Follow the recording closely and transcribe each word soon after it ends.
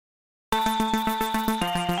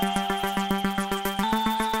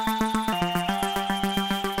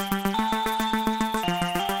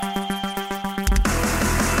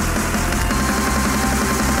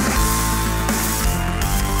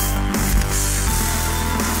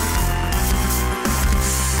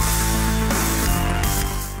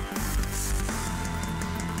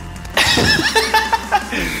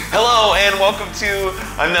welcome to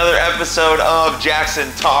another episode of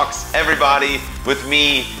Jackson Talks, everybody, with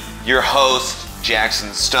me, your host,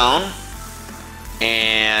 Jackson Stone.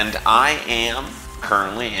 And I am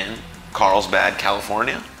currently in Carlsbad,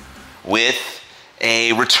 California, with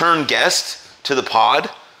a return guest to the pod.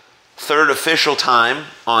 Third official time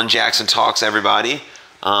on Jackson Talks, everybody.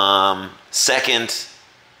 Second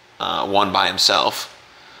one by himself.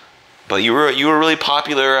 But you were a really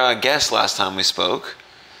popular guest last time we spoke.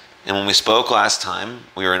 And when we spoke last time,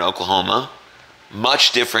 we were in Oklahoma.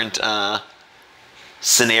 Much different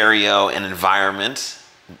scenario and environment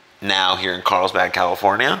now here in Carlsbad,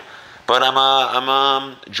 California. But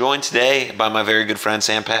I'm joined today by my very good friend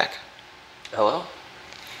Sam Pack. Hello.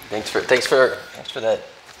 Thanks for that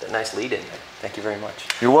nice lead in there. Thank you very much.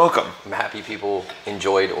 You're welcome. I'm happy people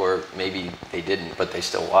enjoyed, or maybe they didn't, but they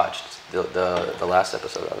still watched the last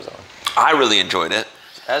episode I was on. I really enjoyed it.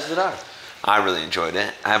 As did I. I really enjoyed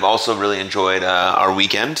it. I've also really enjoyed our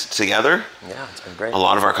weekend together. Yeah, it's been great. A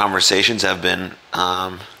lot of our conversations have been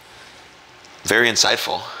very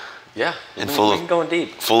insightful. Yeah, and we've been going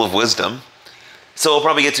deep. Full of wisdom. So we'll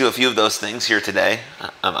probably get to a few of those things here today,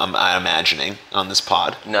 I'm imagining, on this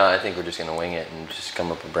pod. No, I think we're just going to wing it and just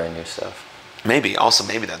come up with brand new stuff. Maybe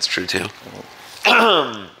that's true too.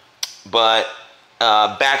 But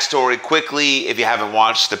backstory quickly, if you haven't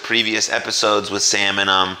watched the previous episodes with Sam and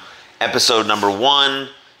episode number 1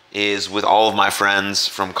 is with all of my friends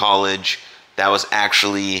from college. That was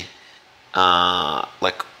actually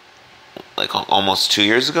like almost 2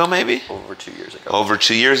 years ago, maybe? Over 2 years ago. Over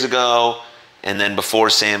 2 years ago. And then before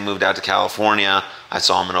Sam moved out to California, I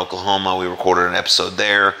saw him in Oklahoma. We recorded an episode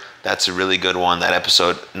there. That's a really good one. That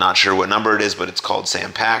episode, not sure what number it is, but it's called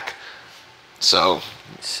Sam Pack. So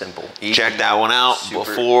simple. Check that one out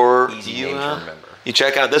before you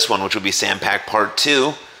check out this one, which will be Sam Pack Part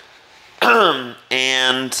 2.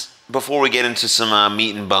 And before we get into some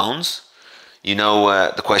meat and bones, you know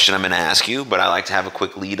the question I'm going to ask you, but I like to have a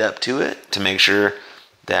quick lead up to it to make sure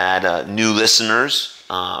that new listeners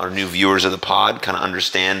or new viewers of the pod kind of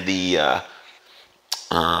understand the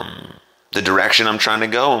direction I'm trying to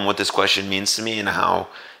go and what this question means to me and how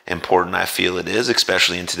important I feel it is,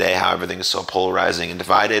 especially in today, how everything is so polarizing and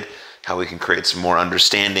divided, how we can create some more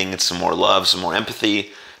understanding and some more love, some more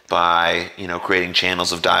empathy by, creating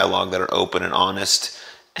channels of dialogue that are open and honest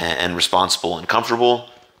and responsible and comfortable.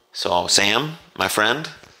 So, Sam, my friend,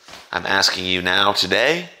 I'm asking you now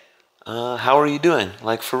today, how are you doing?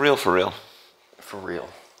 Like, for real? For real.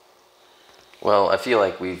 Well, I feel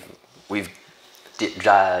like we've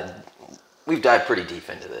dived pretty deep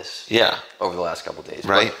into this. Yeah. Over the last couple of days.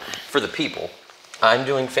 Right. But for the people, I'm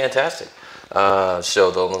doing fantastic.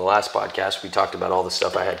 So on the last podcast, we talked about all the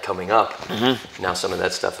stuff I had coming up. Mm-hmm. Now some of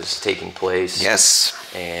that stuff is taking place. Yes.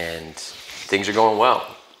 And things are going well.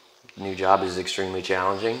 New job is extremely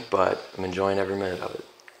challenging, but I'm enjoying every minute of it.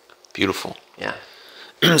 Beautiful. Yeah.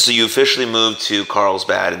 So you officially moved to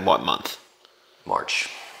Carlsbad in what month? March.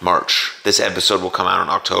 This episode will come out in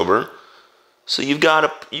October. So you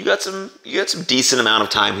got some decent amount of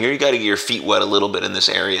time here. You got to get your feet wet a little bit in this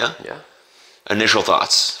area. Yeah. Initial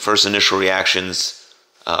thoughts, first initial reactions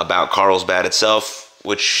about Carlsbad itself,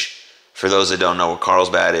 which for those that don't know what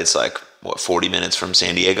Carlsbad is, like 40 minutes from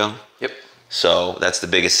San Diego? Yep. So that's the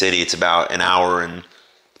biggest city. It's about an hour and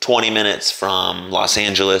 20 minutes from Los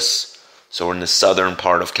Angeles. So we're in the southern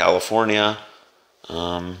part of California.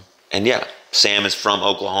 And yeah, Sam is from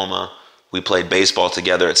Oklahoma. We played baseball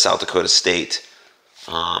together at South Dakota State.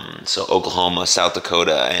 So Oklahoma, South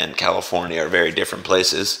Dakota, and California are very different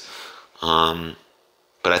places.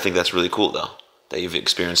 But I think that's really cool, though, that you've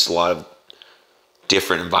experienced a lot of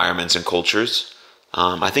different environments and cultures.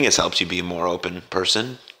 I think it's helped you be a more open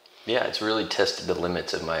person. Yeah, it's really tested the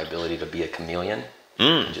limits of my ability to be a chameleon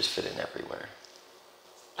and just fit in everywhere.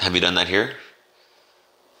 Have you done that here?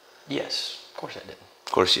 Yes, of course I did.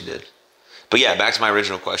 Of course you did. But yeah, back to my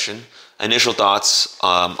original question. Initial thoughts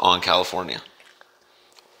on California.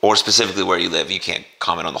 Or specifically where you live. You can't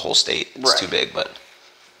comment on the whole state. It's too big, but...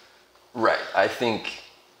 Right. I think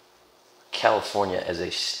California as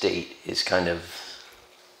a state is kind of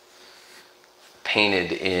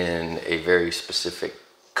painted in a very specific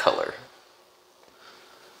color.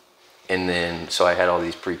 And then, so I had all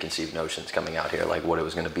these preconceived notions coming out here, like what it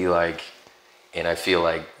was going to be like. And I feel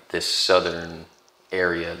like this southern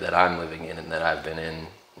area that I'm living in and that I've been in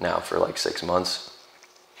now for like 6 months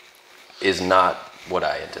is not what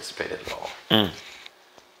I anticipated at all.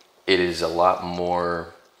 It is a lot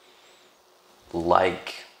more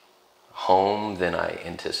like home than I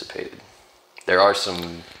anticipated. There are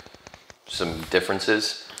some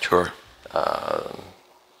differences. Sure.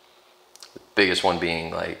 biggest one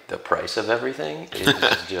being like the price of everything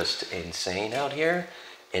is just insane out here,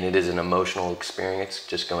 and it is an emotional experience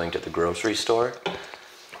just going to the grocery store.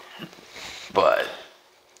 But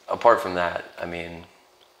apart from that, I mean,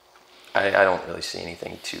 I don't really see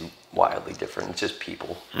anything too wildly different. It's just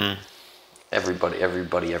people. Everybody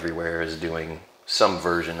everywhere is doing some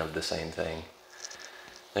version of the same thing.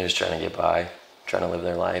 They're just trying to get by, trying to live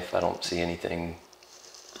their life. I don't see anything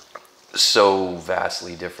so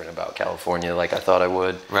vastly different about California like I thought I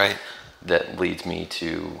would. Right. That leads me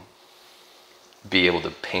to be able to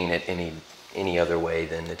paint it any other way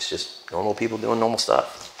than it's just normal people doing normal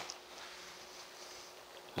stuff.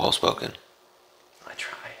 Well spoken. I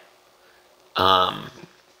try.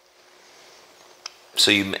 So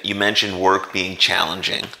you mentioned work being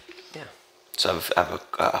challenging. Yeah. So I have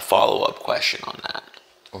a follow-up question on that.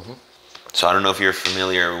 So I don't know if you're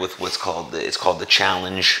familiar with what's called it's called the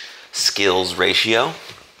challenge skills ratio.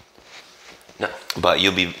 No. But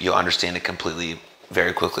you'll understand it completely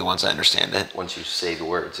very quickly once I understand it. Once you say the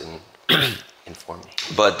words and inform me.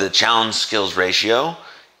 But the challenge skills ratio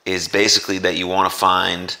is basically that you want to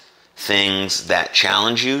find things that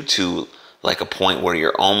challenge you to like a point where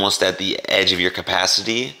you're almost at the edge of your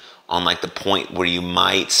capacity, on like the point where you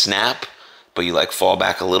might snap, but you like fall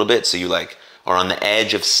back a little bit, so you like are on the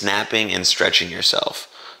edge of snapping and stretching yourself.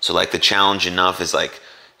 So like the challenge enough is like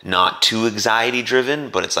not too anxiety driven,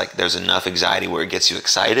 but it's like there's enough anxiety where it gets you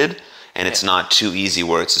excited, and it's not too easy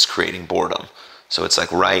where it's just creating boredom. So it's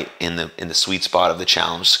like right in the sweet spot of the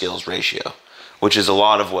challenge skills ratio, which is a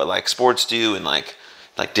lot of what like sports do and like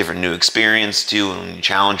different new experience do. And when you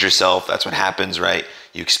challenge yourself, that's what happens, right?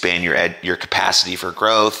 You expand your capacity for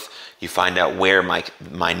growth. You find out where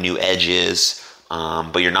my new edge is,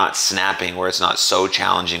 but you're not snapping where it's not so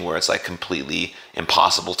challenging where it's like completely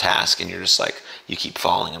impossible task, and you're just like you keep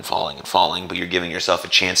falling and falling and falling, but you're giving yourself a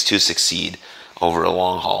chance to succeed over a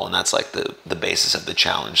long haul, and that's like the basis of the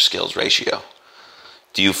challenge skills ratio.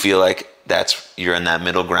 Do you feel like you're in that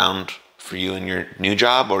middle ground for you in your new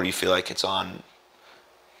job, or do you feel like it's on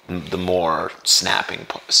the more snapping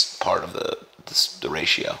part of the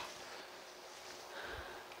ratio?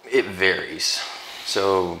 It varies.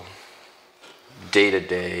 So day to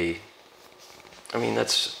day, I mean,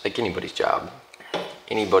 that's like anybody's job.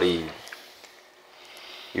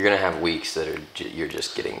 You're gonna have weeks that you're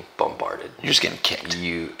just getting bombarded. You're just getting kicked.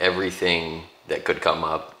 Everything that could come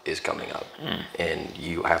up is coming up, and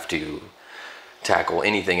you have to tackle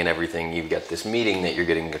anything and everything. You've got this meeting that you're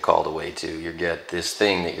getting called away to. You get this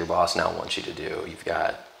thing that your boss now wants you to do. You've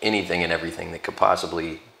got anything and everything that could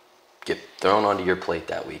possibly get thrown onto your plate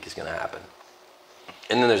that week is going to happen.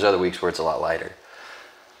 And then there's other weeks where it's a lot lighter.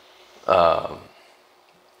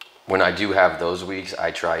 When I do have those weeks, I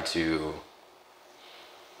try to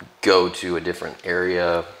go to a different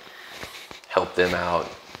area, help them out,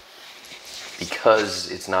 because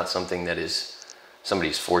it's not something that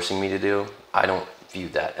somebody's forcing me to do. I don't view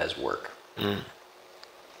that as work.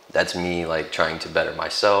 That's me like trying to better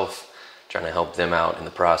myself, trying to help them out in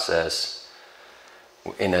the process,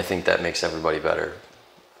 and I think that makes everybody better.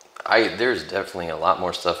 There's definitely a lot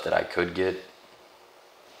more stuff that I could get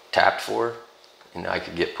tapped for, and I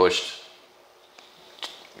could get pushed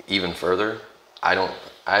even further. I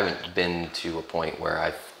haven't been to a point where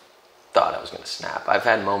I thought I was going to snap. I've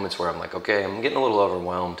had moments where I'm like, okay, I'm getting a little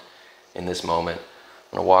overwhelmed in this moment.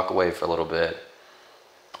 I'm going to walk away for a little bit,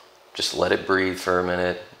 just let it breathe for a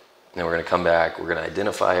minute, and then we're going to come back. We're going to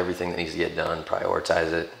identify everything that needs to get done,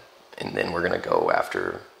 prioritize it, and then we're going to go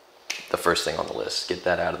after the first thing on the list, get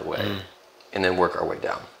that out of the way, and then work our way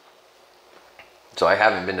down. So I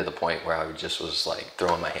haven't been to the point where I just was like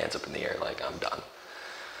throwing my hands up in the air like I'm done.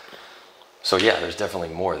 So yeah, there's definitely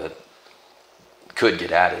more that could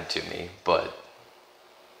get added to me, but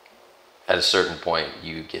at a certain point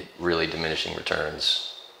you get really diminishing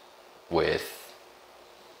returns with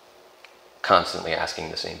constantly asking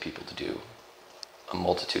the same people to do a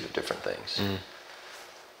multitude of different things.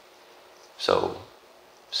 So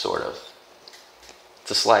sort of,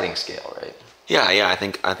 it's a sliding scale, right? Yeah, I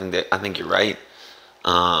think you're right.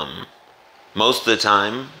 Most of the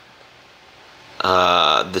time,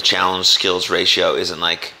 the challenge skills ratio isn't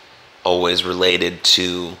like always related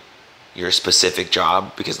to your specific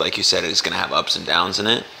job, because like you said, it's going to have ups and downs in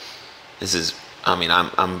it.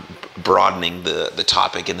 I'm broadening the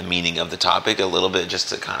topic and the meaning of the topic a little bit just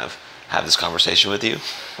to kind of have this conversation with you.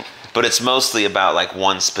 But it's mostly about like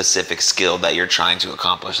one specific skill that you're trying to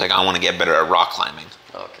accomplish. Like I want to get better at rock climbing.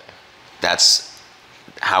 Okay. That's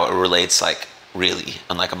how it relates, like really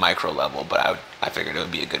on like a micro level. But I figured it would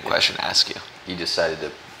be a good question to ask you. You decided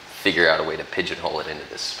to figure out a way to pigeonhole it into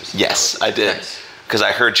this specific. Yes, I did. because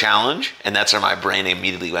I heard challenge, and that's where my brain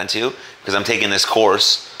immediately went to, because I'm taking this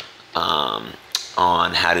course on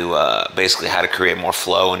how to basically how to create more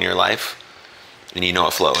flow in your life. And you know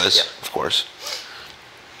what flow is, of course.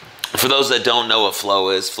 For those that don't know what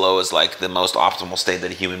flow is like the most optimal state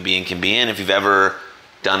that a human being can be in. If you've ever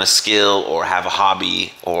done a skill or have a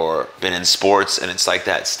hobby or been in sports, and it's like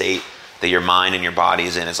that state that your mind and your body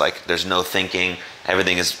is in, it's like there's no thinking,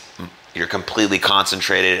 everything is, you're completely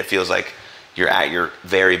concentrated, it feels like you're at your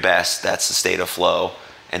very best. That's the state of flow.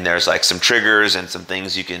 And there's like some triggers and some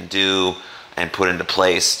things you can do and put into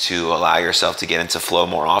place to allow yourself to get into flow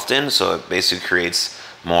more often. So it basically creates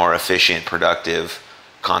more efficient, productive,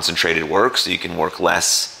 concentrated work, so you can work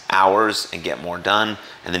less hours and get more done,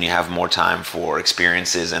 and then you have more time for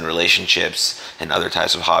experiences and relationships and other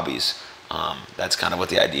types of hobbies. That's kind of what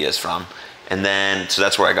the idea is from. And then, so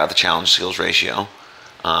that's where I got the challenge skills ratio,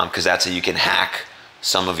 because that's how you can hack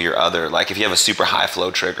some of your other, like if you have a super high flow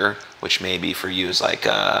trigger, which maybe for you is like,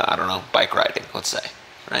 I don't know, bike riding, let's say,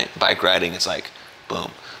 right? Bike riding, it's like, boom.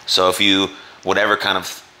 So if you, whatever kind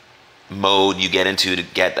of mode you get into to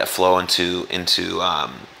get that flow into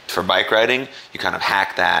for bike riding, you kind of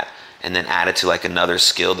hack that and then add it to like another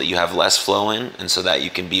skill that you have less flow in, and so that you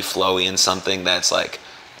can be flowy in something that's like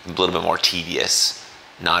a little bit more tedious,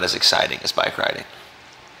 not as exciting as bike riding.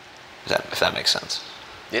 If that makes sense.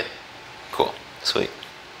 Yeah. Cool. Sweet.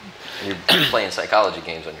 You're playing psychology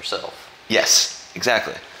games on yourself. Yes,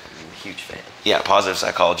 exactly. I'm a huge fan. Yeah, positive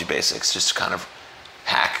psychology basics, just to kind of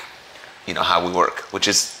hack, how we work, which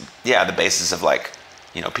is, the basis of like,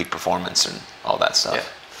 peak performance and all that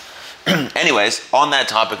stuff. Yeah. Anyways, on that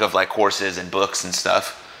topic of like courses and books and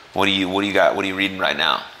stuff, what do you got? What are you reading right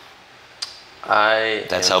now?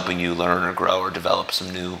 That's helping you learn or grow or develop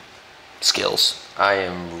some new skills. I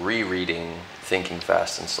am rereading Thinking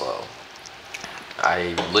Fast and Slow.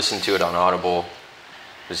 I listened to it on Audible.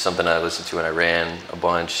 It was something I listened to when I ran a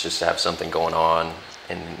bunch, just to have something going on.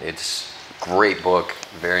 And it's a great book,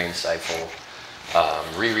 very insightful.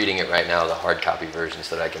 Rereading it right now, the hard copy version,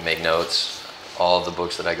 so that I can make notes. All of the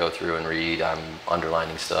books that I go through and read, I'm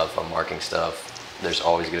underlining stuff, I'm marking stuff. There's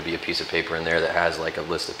always going to be a piece of paper in there that has like a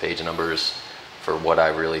list of page numbers for what I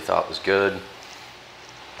really thought was good.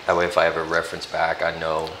 That way, if I ever reference back, I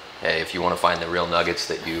know, hey, if you want to find the real nuggets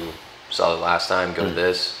that you saw the last time, go to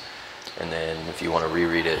this. And then if you want to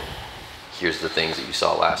reread it, here's the things that you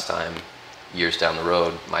saw last time. Years down the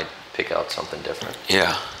road, might pick out something different.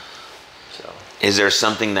 Yeah. So, is there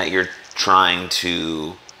something that you're trying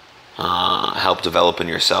to help develop in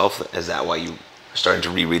yourself? Is that why you are starting to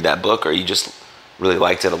reread that book, or you just really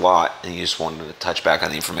liked it a lot and you just wanted to touch back on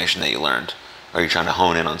the information that you learned? Or are you trying to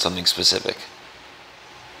hone in on something specific?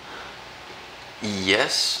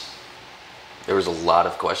 Yes. There was a lot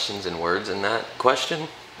of questions and words in that question.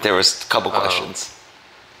 There was a couple questions.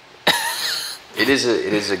 It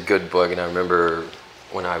is a good book, and I remember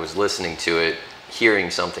when I was listening to it,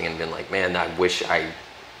 hearing something and being like, man, I wish I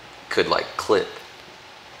could like clip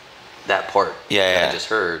that part that I just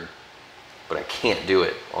heard, but I can't do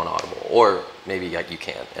it on Audible, or maybe you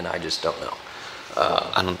can, and I just don't know.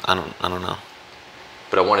 I don't know.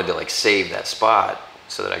 But I wanted to like save that spot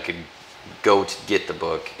so that I could go to get the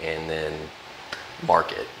book and then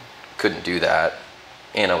mark it. Couldn't do that,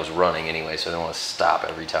 and I was running anyway, so I didn't want to stop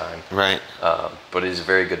every time. Right. But it is a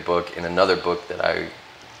very good book. And another book that I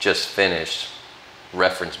just finished,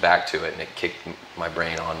 referenced back to it, and it kicked my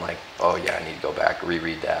brain on like, oh yeah, I need to go back,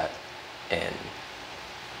 reread that, and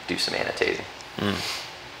do some annotating.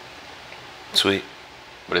 Sweet.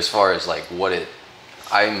 But as far as like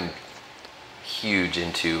I'm huge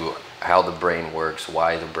into how the brain works,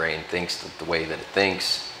 why the brain thinks the way that it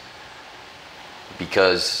thinks,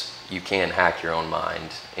 because you can hack your own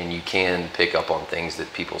mind and you can pick up on things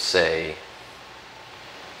that people say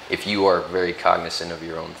if you are very cognizant of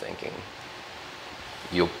your own thinking.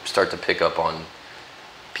 You'll start to pick up on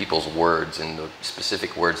people's words and the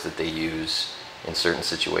specific words that they use in certain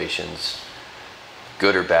situations,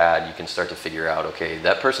 good or bad. You can start to figure out, okay,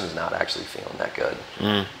 that person's not actually feeling that good,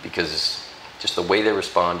 because just the way they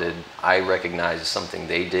responded, I recognize something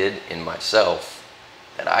they did in myself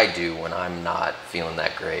that I do when I'm not feeling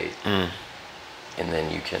that great. And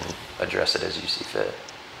then you can address it as you see fit.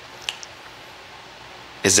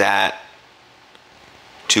 Is that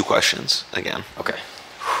 2 questions again? Okay.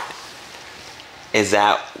 Is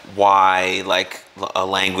that why like a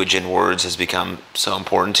language and words has become so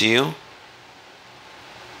important to you?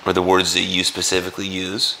 Or the words that you specifically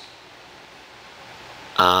use?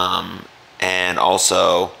 And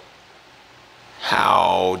also,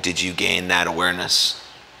 how did you gain that awareness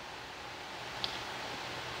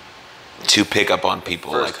to pick up on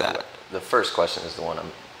people like that? the first question is the one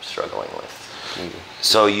I'm struggling with.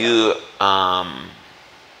 So you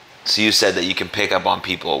said that you can pick up on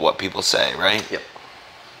what people say, right? Yep.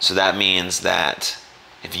 So that means that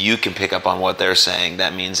if you can pick up on what they're saying,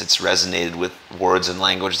 that means it's resonated with words and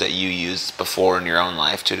language that you used before in your own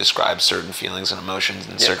life to describe certain feelings and emotions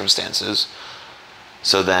and circumstances.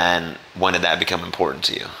 So then, when did that become important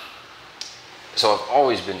to you? So I've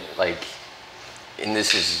always been like, and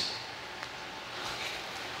this is,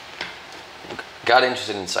 got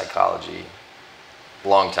interested in psychology a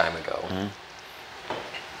long time ago. Mm-hmm.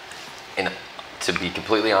 And to be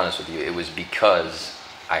completely honest with you, it was because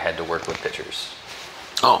I had to work with pitchers.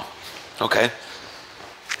 Oh, okay.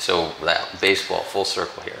 So that baseball, full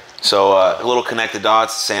circle here. So a little connected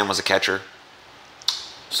dots. Sam was a catcher.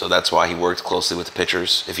 So that's why he worked closely with the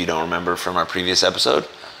pitchers, if you don't remember from our previous episode.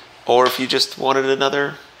 Or if you just wanted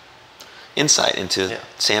another insight into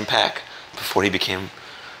Sam Pack before he became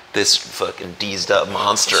this fucking deezed up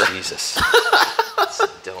monster. Jesus.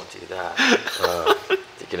 Don't do that.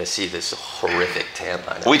 You're going to see this horrific tan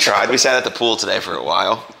line. We tried. We sat at the pool today for a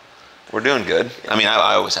while. We're doing good. I mean,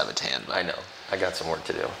 I always have a tan. But I know. I got some work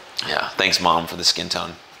to do. Yeah. Thanks, Mom, for the skin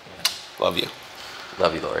tone. Yeah. Love you.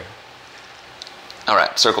 Love you, Lori. All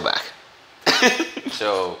right. Circle back.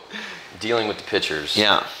 So, dealing with the pitchers.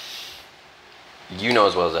 Yeah. You know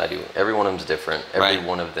as well as I do. Every one of them's different. Every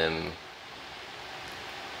one of them,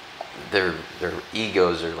 their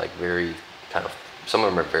egos are like very kind of, some of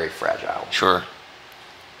them are very fragile. Sure.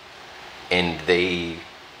 And they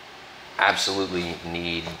absolutely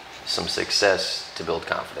need some success to build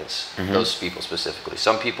confidence. Mm-hmm. Those people specifically.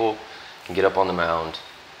 Some people can get up on the mound,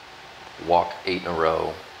 walk 8 in a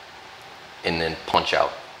row, and then punch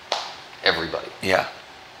out everybody. Yeah.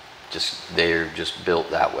 They're just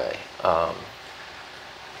built that way.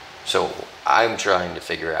 So I'm trying to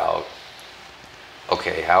figure out,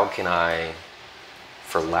 okay, how can I,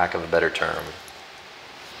 for lack of a better term,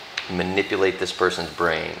 manipulate this person's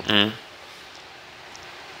brain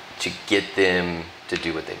to get them to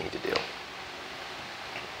do what they need to do.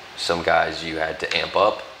 Some guys you had to amp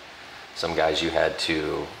up. Some guys you had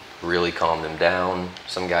to really calm them down.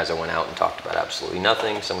 Some guys I went out and talked about absolutely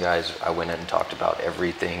nothing. Some guys I went in and talked about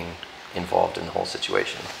everything involved in the whole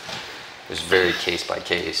situation. It was very case by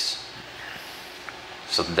case.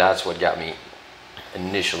 So that's what got me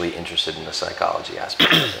initially interested in the psychology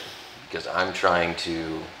aspect of it. Because I'm trying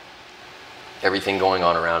to, everything going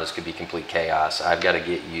on around us could be complete chaos. I've got to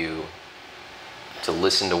get you to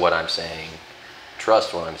listen to what I'm saying,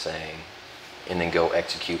 trust what I'm saying, and then go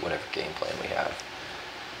execute whatever game plan we have.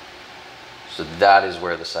 So that is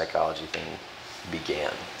where the psychology thing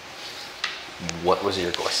began. What was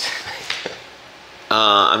your question?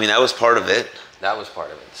 I mean, that was part of it. That was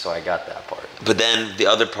part of it, so I got that part. But then the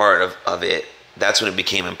other part of it, that's when it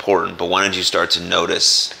became important. But when did you start to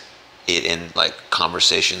notice it in like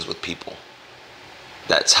conversations with people?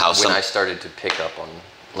 That's how when I started to pick up on,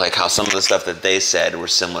 like how some of the stuff that they said were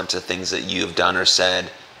similar to things that you have done or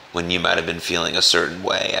said when you might have been feeling a certain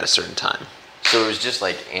way at a certain time. So it was just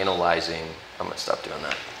like analyzing. I'm gonna stop doing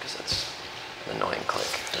that because that's an annoying click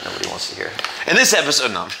that nobody wants to hear. In this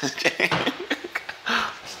episode, no.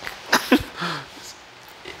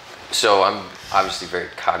 So I'm obviously very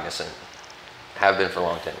cognizant, have been for a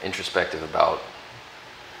long time, introspective about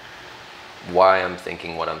why I'm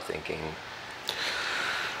thinking what I'm thinking.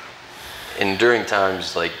 And during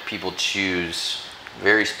times like people choose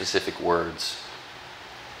very specific words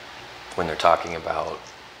when they're talking about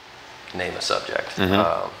name a subject.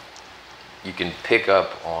 Mm-hmm. You can pick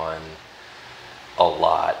up on a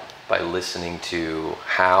lot by listening to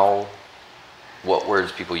what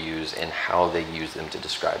words people use and how they use them to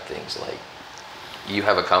describe things. Like you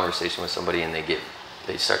have a conversation with somebody and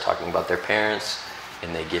they start talking about their parents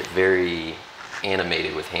and they get very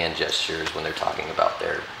animated with hand gestures when they're talking about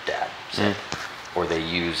their dad. Or they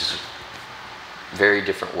use very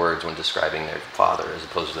different words when describing their father as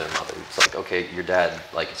opposed to their mother. It's like, okay, your dad,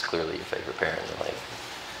 like, is clearly your favorite parent. They're like,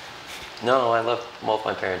 no, I love both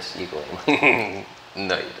my parents equally.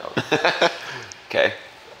 No, you don't. Okay.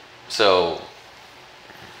 So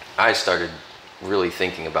I started really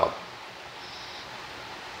thinking about,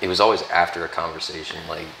 it was always after a conversation,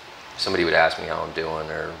 like somebody would ask me how I'm doing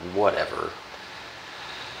or whatever.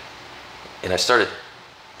 And I said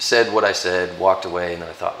what I said, walked away, and then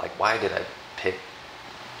I thought, like, why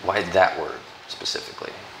that word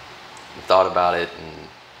specifically? And thought about it and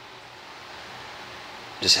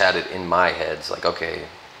just had it in my head. It's like, okay,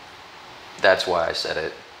 that's why I said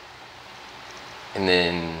it. And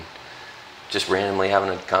then just randomly having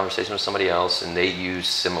a conversation with somebody else and they use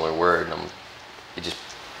similar word and it just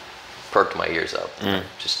perked my ears up. I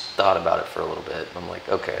just thought about it for a little bit. I'm like,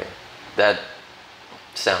 okay, that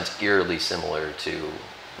sounds eerily similar to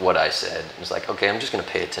what I said. It's like, okay, I'm just going to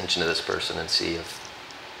pay attention to this person and see if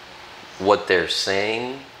what they're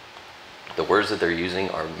saying, the words that they're using,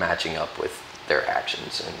 are matching up with their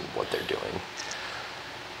actions and what they're doing.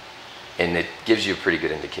 And it gives you a pretty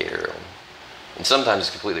good indicator. And sometimes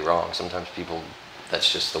it's completely wrong. Sometimes people,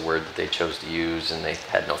 that's just the word that they chose to use and they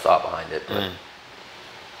had no thought behind it. But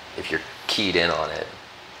if you're keyed in on it,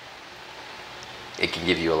 it can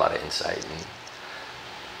give you a lot of insight.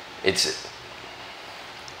 And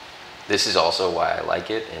this is also why I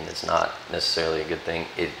like it, and it's not necessarily a good thing.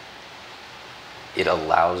 It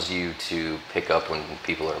allows you to pick up when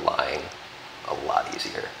people are lying a lot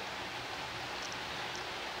easier.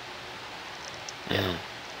 Yeah.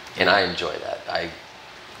 And I enjoy that. I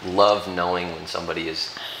love knowing when somebody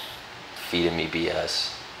is feeding me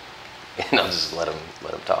BS, and I'll just let them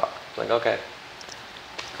talk. It's like, okay,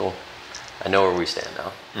 cool. I know where we stand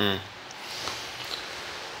now.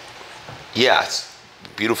 Yeah, it's a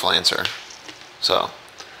beautiful answer. So,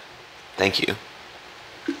 thank you.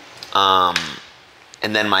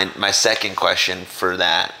 And then my second question for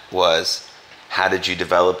that was, how did you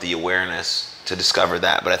develop the awareness to discover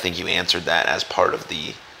that? But I think you answered that as part of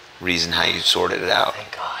the reason how you sorted it out.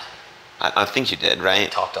 Thank God. I think you did, right? I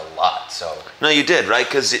talked a lot, so. No, you did, right?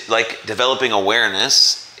 Because like developing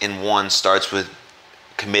awareness in one starts with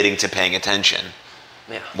committing to paying attention.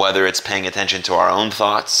 Yeah. Whether it's paying attention to our own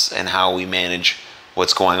thoughts and how we manage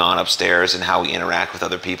what's going on upstairs and how we interact with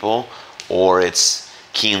other people, or it's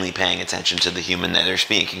keenly paying attention to the human that they're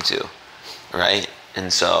speaking to, right?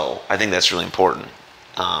 And so I think that's really important.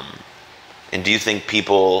 And do you think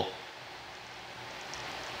people...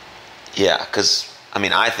 Yeah, because, I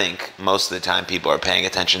mean, I think most of the time people are paying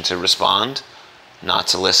attention to respond, not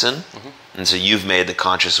to listen. Mm-hmm. And so you've made the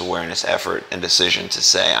conscious awareness effort and decision to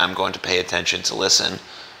say, I'm going to pay attention to listen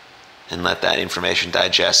and let that information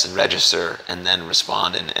digest and register and then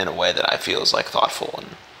respond in a way that I feel is like thoughtful and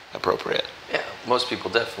appropriate. Yeah, most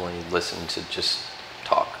people definitely listen to just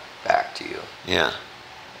talk back to you. Yeah.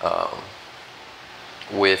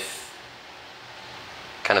 With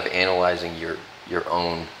kind of analyzing your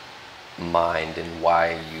own mind and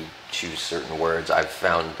why you choose certain words, I've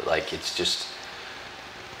found like it's just,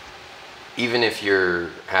 even if you're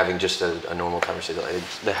having just a normal conversation,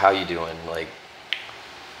 like how you doing, like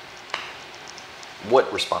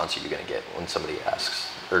what response are you going to get when somebody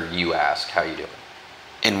asks, or you ask, how you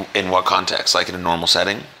doing? In what context? Like in a normal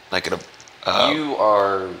setting? Like at a... You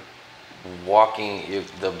are walking,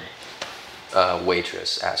 the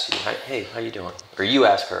waitress asks you, hey, how you doing? Or you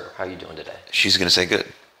ask her, how you doing today? She's going to say good,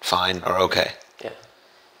 fine, or okay. Yeah.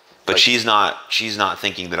 But like, she's not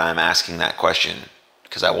thinking that I'm asking that question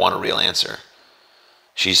because I want a real answer.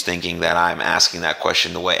 She's thinking that I'm asking that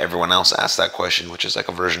question the way everyone else asks that question, which is like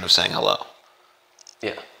a version of saying hello.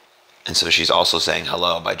 Yeah. And so she's also saying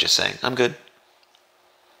hello by just saying, I'm good.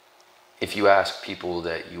 If you ask people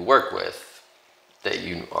that you work with, that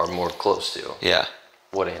you are more close to, yeah,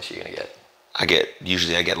 what answer are you going to get?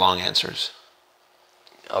 Usually I get long answers.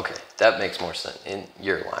 Okay, that makes more sense. In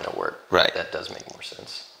your line of work, right? That does make more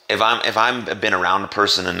sense. If I've been around a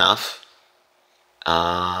person enough,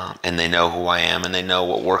 and they know who I am and they know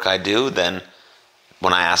what work I do, then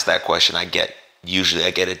when I ask that question, I get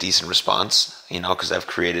a decent response, because I've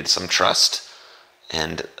created some trust,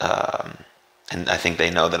 and I think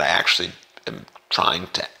they know that I actually am trying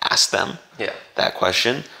to ask them that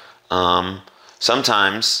question.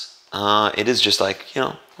 Sometimes it is just like,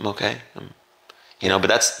 I'm okay. But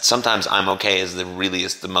that's sometimes I'm okay is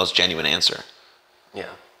the most genuine answer. Yeah.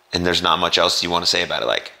 And there's not much else you want to say about it.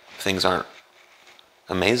 Like, things aren't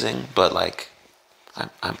amazing, but like,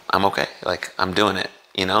 I'm okay. Like, I'm doing it,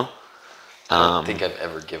 I don't think I've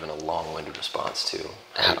ever given a long-winded response to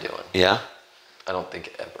how you doing. Yeah? I don't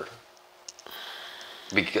think ever.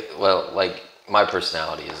 Because, well, like, my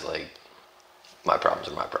personality is like, my problems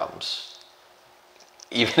are my problems.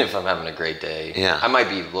 Even if I'm having a great day, I might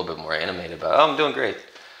be a little bit more animated about, I'm doing great.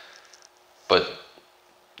 But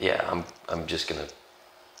yeah, I'm just gonna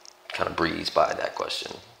kind of breeze by that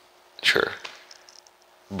question. Sure.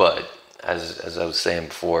 But as I was saying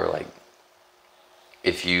before, like,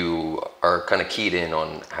 if you are kind of keyed in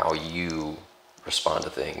on how you respond to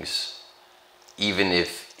things, even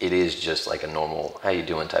if it is just like a normal "how you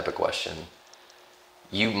doing" type of question,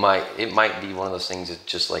 it might be one of those things that's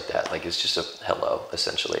just like that, like it's just a hello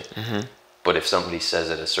essentially. Mm-hmm. But if somebody says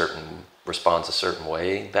it responds a certain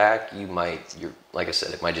way back, you're like I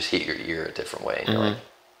said, it might just hit your ear a different way, and you're like,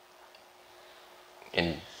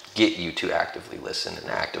 and get you to actively listen and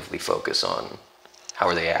actively focus on how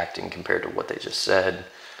are they acting compared to what they just said?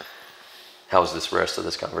 How's this rest of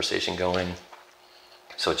this conversation going?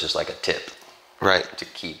 So it's just like a tip, Right. to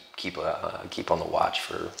keep on the watch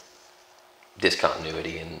for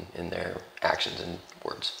discontinuity in their actions and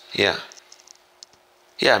words. Yeah.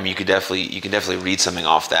 Yeah, I mean, you can definitely read something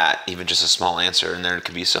off that, even just a small answer, and there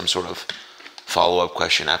could be some sort of follow-up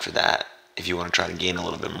question after that if you want to try to gain a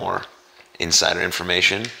little bit more insider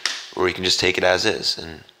information, or you can just take it as is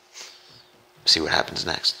and see what happens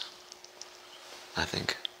next, I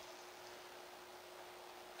think.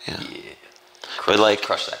 Yeah. But like,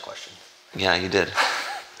 crush that question. Yeah, you did.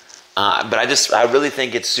 But I really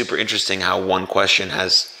think it's super interesting how one question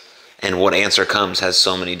has, and what answer comes has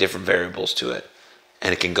so many different variables to it.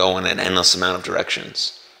 And it can go in an endless amount of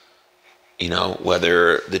directions. You know,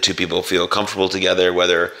 whether the two people feel comfortable together,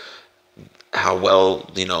 whether how well,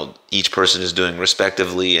 you know, each person is doing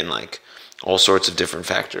respectively, and like all sorts of different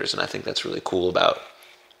factors. And I think that's really cool about,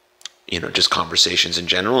 you know, just conversations in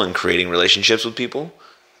general and creating relationships with people.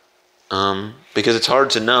 Because it's hard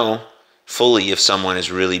to know fully if someone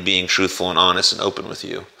is really being truthful and honest and open with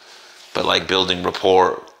you. But like building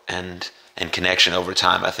rapport and connection over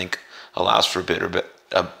time, I think allows for a bit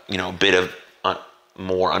of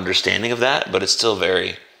more understanding of that. But it's still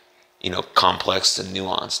very, you know, complex and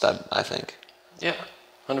nuanced, I think. Yeah,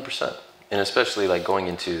 100%. And especially like going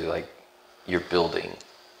into like you're building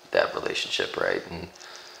that relationship, right? And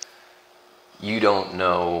you don't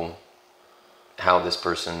know how this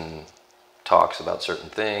person talks about certain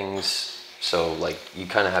things, so like you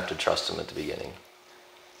kind of have to trust them at the beginning.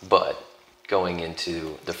 But going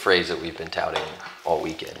into the phrase that we've been touting all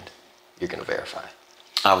weekend, you're going to verify.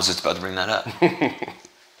 I was just about to bring that up.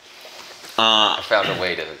 I found a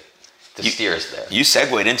way to steer us there. You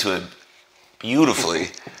segued into it beautifully.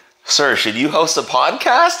 Sir, should you host a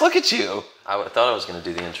podcast? Look at you. I thought I was going to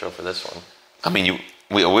do the intro for this one. I mean,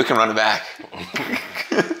 we can run it back.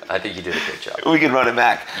 I think you did a good job. We can run it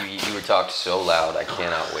back. You were talked so loud, I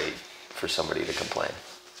cannot wait for somebody to complain.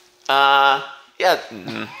 Yeah.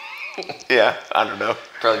 Yeah, I don't know.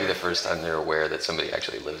 Probably be the first time they're aware that somebody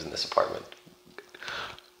actually lives in this apartment.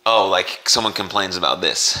 Oh, like someone complains about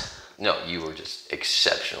this. No, you were just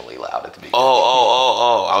exceptionally loud at the beginning.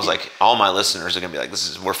 Oh. I was like, all my listeners are going to be like,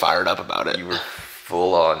 we're fired up about it. You were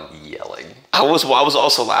full on yelling. I was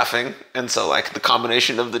also laughing, and so like the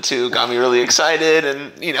combination of the two got me really excited,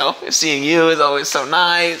 and you know, seeing you is always so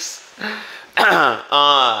nice. That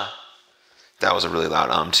was a really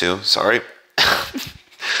loud too. Sorry.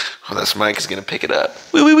 Well, this mic is gonna pick it up.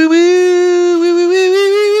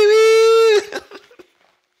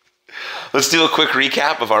 Let's do a quick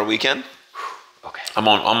recap of our weekend. Okay.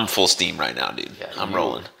 I'm full steam right now, dude. Yeah, I'm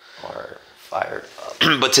rolling. Are fired up.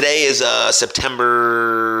 But today is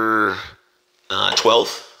September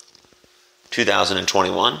 12th,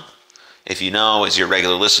 2021. If you know, as your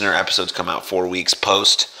regular listener, episodes come out 4 weeks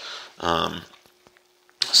post.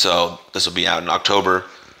 So this will be out in October.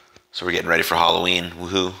 So we're getting ready for Halloween.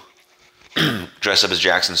 Woohoo. Dress up as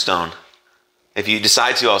Jackson Stone. If you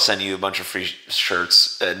decide to, I'll send you a bunch of free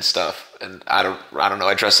shirts and stuff. And I don't know.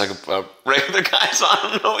 I dress like a regular guy, so I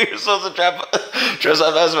don't know what you're supposed to dress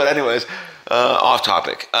up as. But anyways, off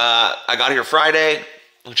topic. I got here Friday,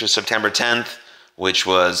 which was September 10th, which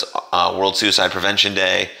was World Suicide Prevention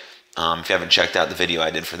Day. If you haven't checked out the video I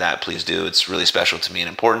did for that, please do. It's really special to me and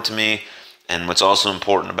important to me. And what's also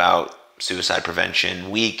important about Suicide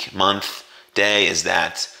Prevention Week, month, day is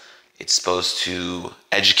that it's supposed to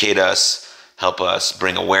educate us, help us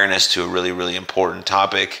bring awareness to a really, really important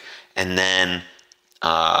topic. And then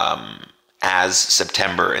as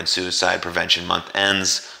September and Suicide Prevention Month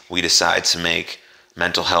ends, we decide to make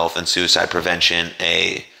mental health and suicide prevention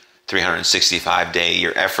a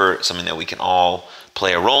 365-day-a-year effort, something that we can all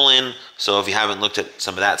play a role in. So if you haven't looked at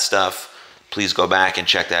some of that stuff, please go back and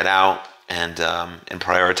check that out and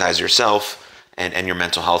prioritize yourself and your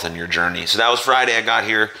mental health and your journey. So that was Friday. I got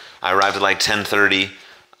here. I arrived at like 10:30.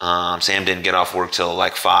 Sam didn't get off work till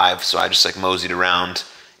like 5, so I just like moseyed around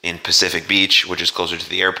in Pacific Beach, which is closer to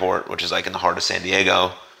the airport, which is like in the heart of San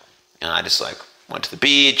Diego. And I just like went to the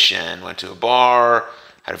beach and went to a bar,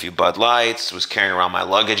 had a few Bud Lights, was carrying around my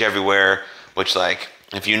luggage everywhere, which like,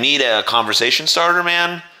 if you need a conversation starter,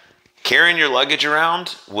 man, carrying your luggage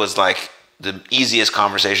around was like the easiest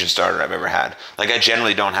conversation starter I've ever had. Like I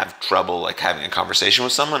generally don't have trouble like having a conversation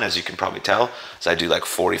with someone, as you can probably tell. So I do like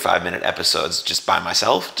 45-minute episodes just by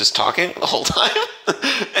myself, just talking the whole time.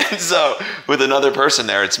 And so with another person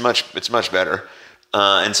there, it's much better.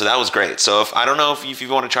 And so that was great. So I don't know if you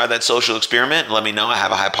want to try that social experiment, let me know. I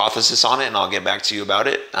have a hypothesis on it, and I'll get back to you about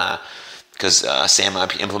it. Because Sam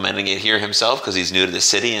might be implementing it here himself because he's new to the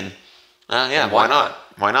city, and Yeah, And why not?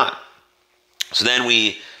 Why not? So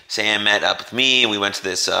then Sam met up with me. We went to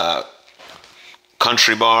this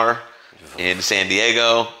country bar in San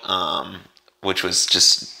Diego, which was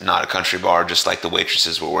just not a country bar, just like the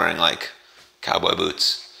waitresses were wearing like cowboy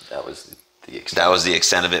boots. That was the extent. That was the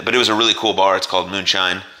extent of it. But it was a really cool bar. It's called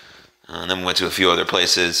Moonshine. And then we went to a few other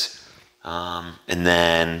places. And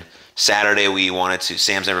then Saturday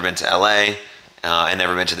Sam's never been to LA and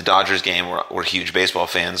never been to the Dodgers game. We're huge baseball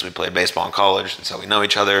fans. We played baseball in college, and so we know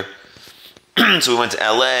each other. So we went to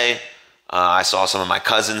LA. I saw some of my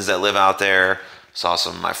cousins that live out there, saw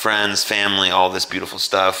some of my friends, family, all this beautiful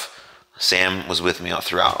stuff. Sam was with me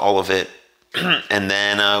throughout all of it. And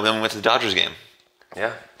then we went to the Dodgers game.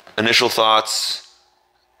 Yeah. Initial thoughts,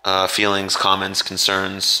 feelings, comments,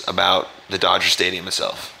 concerns about the Dodger Stadium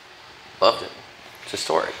itself. Loved it. It's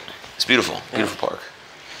historic. It's beautiful. Beautiful park.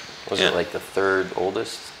 Was it like the third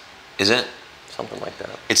oldest? Is it? Something like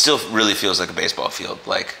that. It still really feels like a baseball field.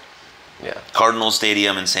 Like Yeah. Cardinals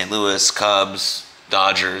Stadium in St. Louis, Cubs,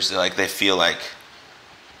 Dodgers, they feel like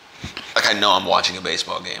I know I'm watching a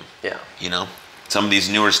baseball game. Yeah. You know? Some of these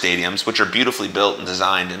newer stadiums, which are beautifully built and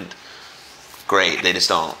designed and great, it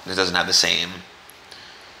doesn't have the same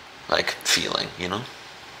like feeling, you know?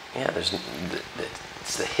 Yeah,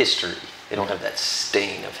 it's the history. They don't have that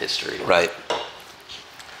stain of history. Right.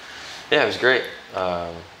 Yeah, it was great.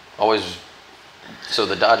 Always. So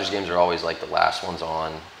the Dodgers games are always like the last ones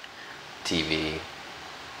on TV,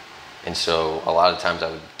 and so a lot of times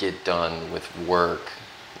I would get done with work.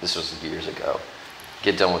 This was years ago.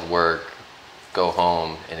 Get done with work, go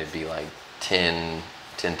home, and it'd be like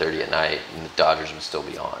 10:30 at night, and the Dodgers would still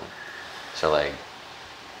be on. So like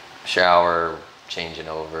shower, changing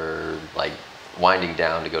over, like winding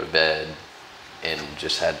down to go to bed, and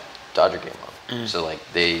just had Dodger game on. So like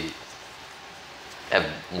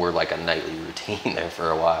were like a nightly routine there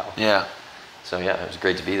for a while. Yeah. So yeah, it was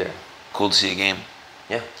great to be there. Cool to see a game.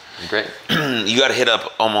 Yeah, it was great. You got to hit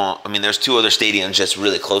up there's two other stadiums just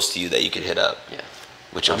really close to you that you could hit up. Yeah.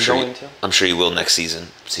 Which I'm going to. I'm sure you will next season.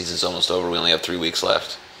 Season's almost over. We only have 3 weeks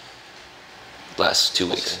left. Last 2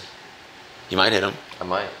 weeks. see. You might hit them. I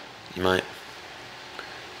might. You might.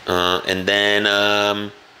 And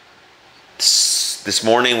then this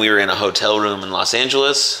morning we were in a hotel room in Los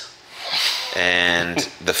Angeles, and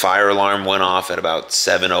the fire alarm went off at about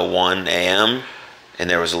 7:01 a.m. and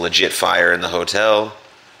there was a legit fire in the hotel.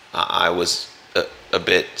 I was a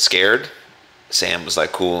bit scared. Sam was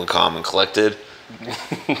like cool and calm and collected.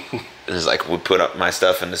 It was like we put up my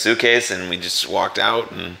stuff in the suitcase and we just walked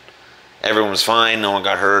out, and everyone was fine. No one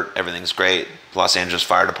got hurt. Everything's great. Los Angeles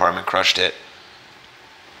Fire Department crushed it.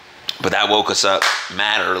 But that woke us up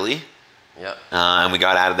mad early. Yeah. And we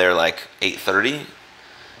got out of there like 8:30.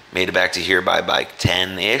 Made it back to here by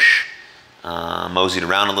 10-ish. Moseyed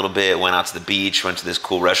around a little bit. Went out to the beach. Went to this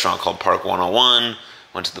cool restaurant called Park 101.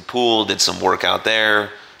 Went to the pool. Did some work out there.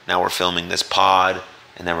 Now we're filming this pod.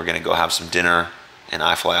 And then we're going to go have some dinner. And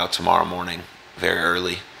I fly out tomorrow morning very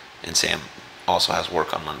early. And Sam also has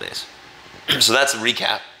work on Mondays. So that's a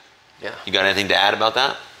recap. Yeah. You got anything to add about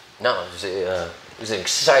that? No, it was an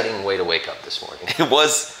exciting way to wake up this morning. It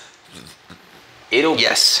was. It'll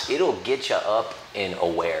get you up and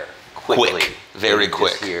aware quickly. Very you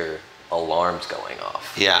quick. Just hear alarms going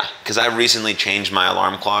off. Yeah, because I recently changed my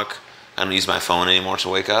alarm clock. I don't use my phone anymore to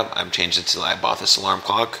wake up. I've changed it to I bought this alarm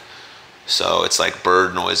clock. So it's like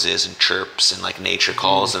bird noises and chirps and like nature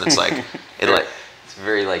calls, and it's like it's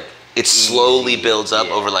very like it slowly easy. builds up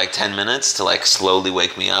Yeah. over like 10 minutes to like slowly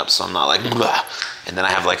wake me up, so I'm not like blah. And then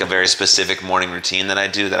I have like a very specific morning routine that I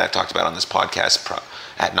do that I've talked about on this podcast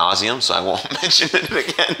ad nauseum, so I won't mention it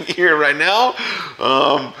again here right now.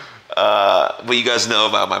 But you guys know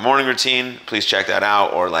about my morning routine. Please check that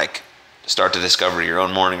out, or like start to discover your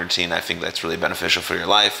own morning routine. I think that's really beneficial for your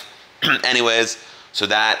life. Anyways, so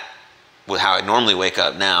that with how I normally wake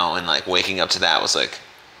up now, and like waking up to that was like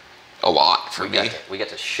a lot for me. We got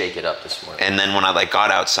to shake it up this morning. And then when I like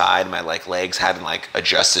got outside, my like legs hadn't like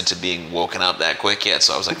adjusted to being woken up that quick yet,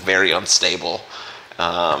 so I was like very unstable.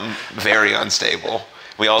 Very unstable.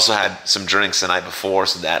 We also had some drinks the night before,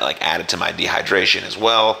 so that like added to my dehydration as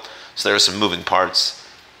well. So there were some moving parts.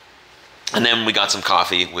 And then we got some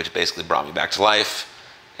coffee, which basically brought me back to life,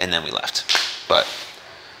 and then we left. But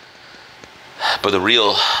the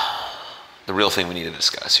real thing we need to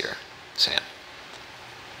discuss here, Sam,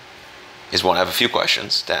 is I have a few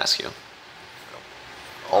questions to ask you.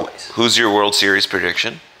 Always. Who's your World Series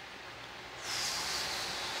prediction?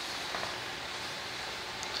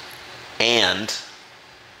 And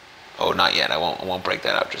not yet. I won't break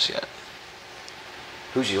that out just yet.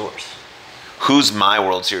 Who's yours? Who's my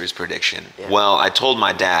World Series prediction? Yeah. Well, I told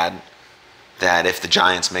my dad that if the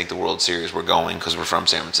Giants make the World Series, we're going because we're from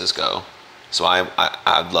San Francisco. So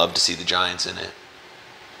I'd love to see the Giants in it.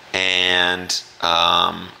 And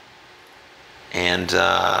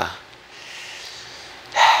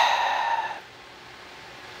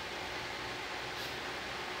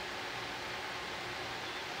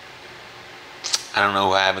I don't know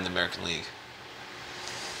who I have in the American League.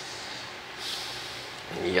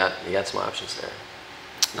 You got some options there.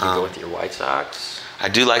 You can go with your White Sox. I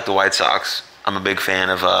do like the White Sox. I'm a big fan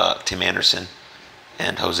of Tim Anderson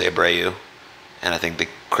and Jose Abreu, and I think the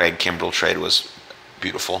Craig Kimbrell trade was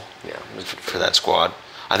beautiful. Yeah, for that squad.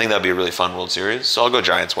 I think that'd be a really fun World Series. So I'll go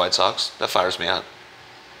Giants, White Sox. That fires me out.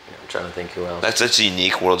 Yeah, I'm trying to think who else. That's a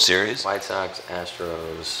unique World Series. White Sox,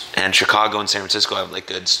 Astros, and Chicago and San Francisco have like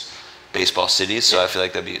good baseball cities, so I feel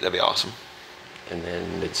like that'd be awesome. And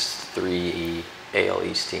then it's 3 AL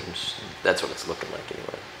East teams. That's what it's looking like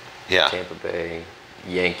anyway. Yeah. Tampa Bay,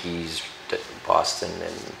 Yankees, Boston,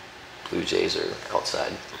 and Blue Jays are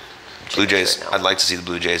outside. Blue Jays, right now. I'd like to see the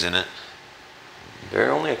Blue Jays in it.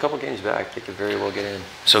 They're only a couple games back. They could very well get in.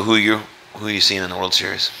 So who are you seeing in the World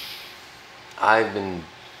Series? I've been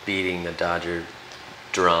beating the Dodger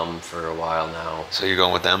drum for a while now. So you're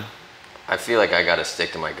going with them? I feel like I got to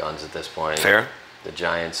stick to my guns at this point. Fair. The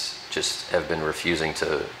Giants just have been refusing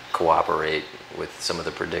to cooperate with some of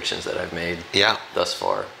the predictions that I've made thus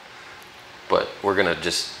far. But we're going to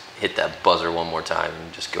just hit that buzzer one more time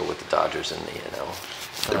and just go with the Dodgers in the NL.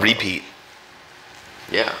 The repeat.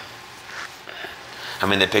 Yeah. I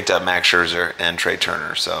mean, they picked up Max Scherzer and Trey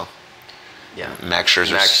Turner, so yeah. Max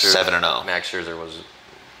Scherzer 7-0. Max Scherzer was,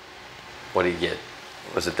 what did he get?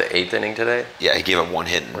 Was it the 8th inning today? Yeah, he gave up one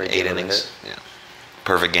hit in 8 innings. Yeah,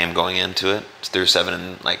 perfect game going into it. Threw 7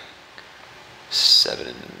 and 2/3,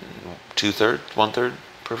 1/3,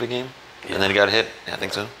 perfect game. Yeah. And then he got a hit. Yeah, I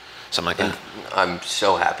think so. Something like that. I'm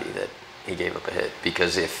so happy that he gave up a hit,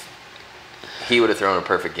 because if he would have thrown a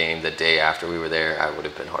perfect game the day after we were there, I would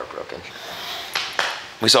have been heartbroken.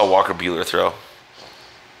 We saw Walker Buehler throw.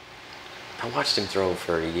 I watched him throw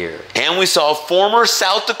for a year. And we saw former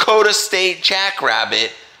South Dakota State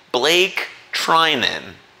Jackrabbit Blake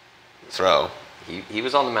Trinan throw. He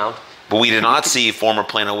was on the mound. But we did not see former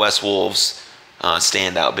Plano West Wolves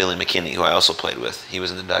standout Billy McKinney, who I also played with. He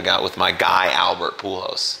was in the dugout with my guy Albert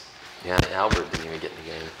Pujols. Yeah, Albert didn't even get in the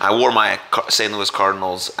game. I wore my St. Louis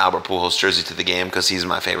Cardinals Albert Pujols jersey to the game because he's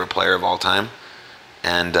my favorite player of all time.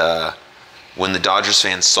 And when the Dodgers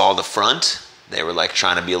fans saw the front, they were like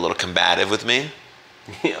trying to be a little combative with me.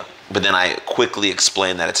 Yeah. But then I quickly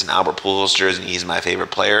explained that it's an Albert Pujols jersey and he's my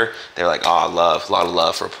favorite player. They were like, oh, a lot of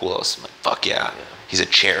love for Pujols. I'm like, fuck yeah. He's a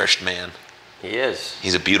cherished man. He is.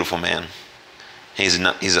 He's a beautiful man. I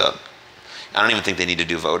don't even think they need to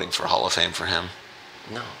do voting for Hall of Fame for him.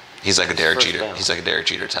 No. He's like a Derek Jeter. Ballot. He's like a Derek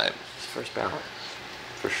Jeter type. His first ballot.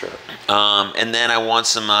 For sure. And then I want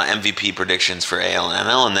some MVP predictions for AL and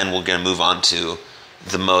NL, and then we're going to move on to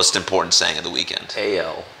the most important saying of the weekend.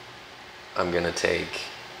 AL, I'm going to take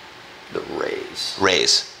the Rays.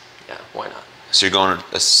 Rays. Yeah, why not? So you're going to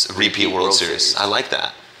a repeat World Series. I like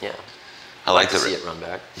that. Yeah. I like to see it run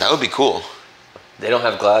back. That would be cool. They don't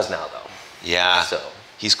have Glasnow now, though. Yeah. So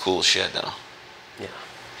he's cool as shit, though. Yeah.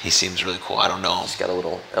 He seems really cool. I don't know him. He's got a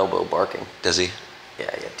little elbow barking. Does he? Yeah,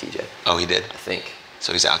 TJ. Oh, he did? I think.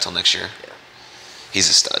 So he's out till next year? Yeah. He's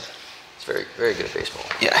a stud. He's very, very good at baseball.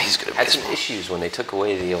 Yeah, he's good at baseball. Had some issues when they took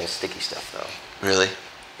away the old sticky stuff, though. Really?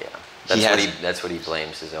 Yeah. That's what he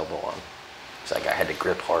blames his elbow on. It's like, I had to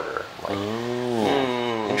grip harder. I'm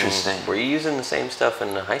like, interesting. Were you using the same stuff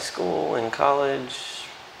in high school, in college?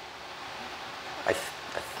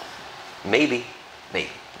 Maybe.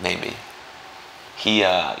 He,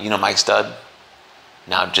 Mike Stud?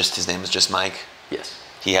 Now his name is just Mike. Yes.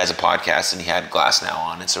 He has a podcast and he had Glasnow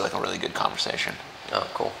on. It's like a really good conversation. Oh,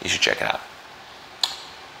 cool. You should check it out.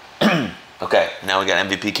 Okay, now we got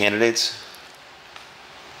MVP candidates.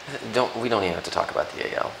 We don't even have to talk about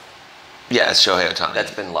the AL. Yeah, it's Shohei Ohtani.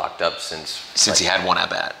 That's been locked up since he had one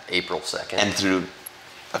at bat. April 2nd. And threw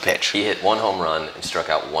a pitch. He hit one home run and struck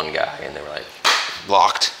out one guy, and they were like,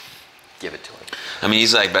 locked. Give it to him. I mean,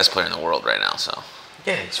 he's like best player in the world right now, so.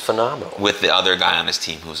 Yeah, he's phenomenal. With the other guy on his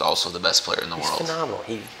team who's also the best player in the world. He's phenomenal.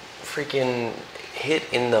 He freaking hit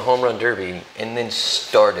in the home run derby and then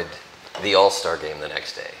started the All-Star game the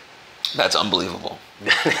next day. That's unbelievable.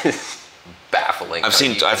 That is baffling. I've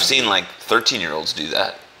seen like 13-year-olds do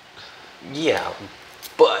that. Yeah,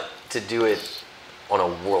 but to do it on a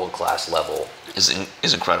world-class level is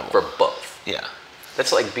incredible. For both. Yeah.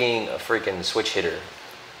 That's like being a freaking switch hitter.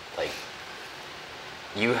 Like,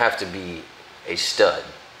 you have to be a stud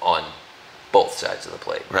on both sides of the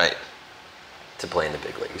plate. Right. To play in the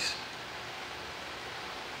big leagues.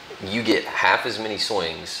 you get half as many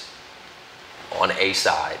swings on a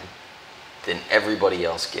side than everybody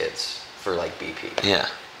else gets for like BP. Yeah.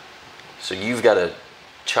 So you've got to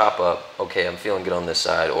chop up. Okay, I'm feeling good on this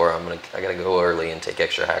side, or I gotta go early and take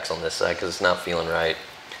extra hacks on this side because it's not feeling right.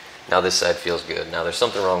 Now this side feels good. Now there's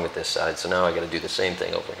something wrong with this side, so now I got to do the same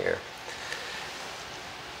thing over here.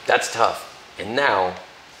 That's tough. And now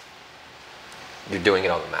you're doing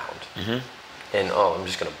it on the mound. Mm-hmm. And I'm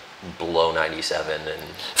just gonna blow 97 and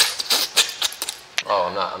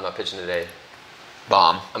I'm not pitching today.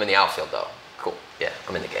 Bomb. I'm in the outfield though. Cool. Yeah,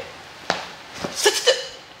 I'm in the game.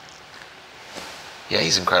 Yeah,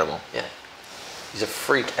 he's incredible. Yeah. He's a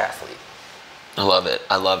freak athlete. I love it.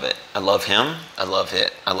 I love it. I love him. I love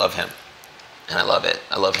it. I love him. And I love it.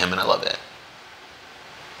 I love him and I love it.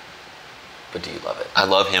 But do you love it? I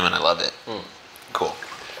love him and I love it. Cool.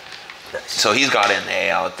 Nice. So he's got in the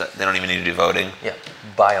AL. They don't even need to do voting. Yeah,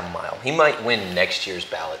 by a mile. He might win next year's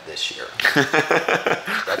ballot this year.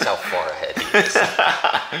 That's how far ahead he is.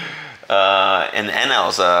 And the NL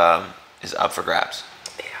is up for grabs.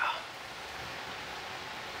 Yeah.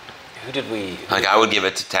 I would give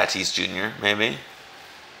it to Tatis Jr. maybe.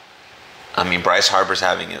 I mean, Bryce Harper's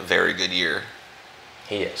having a very good year.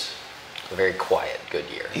 He is. A very quiet, good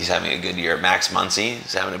year. He's having a good year. Max Muncy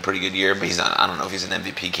is having a pretty good year, but he's not. I don't know if he's an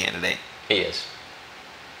MVP candidate. He is.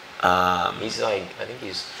 I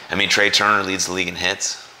mean, Trey Turner leads the league in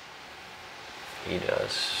hits. He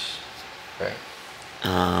does. Right.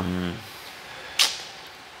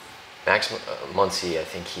 Max Muncy, I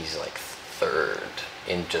think he's like third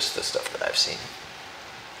in just the stuff that I've seen.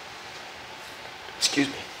 Excuse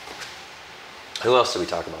me. Who else did we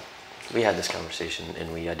talk about? We had this conversation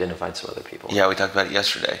and we identified some other people. Yeah, we talked about it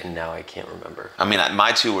yesterday. And now I can't remember. I mean,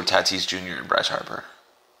 my two were Tatis Jr. and Bryce Harper.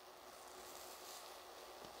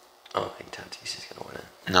 I don't think Tatis is going to win it.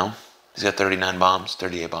 No? He's got 39 bombs,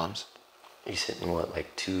 38 bombs. He's hitting what,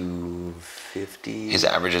 like 250? His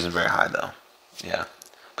average isn't very high, though. Yeah.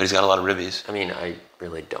 But he's got a lot of ribbies. I mean, I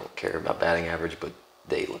really don't care about batting average, but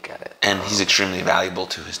they look at it. And he's extremely valuable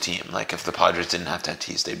to his team. Like, if the Padres didn't have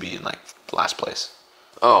Tatis, they'd be in, like, last place.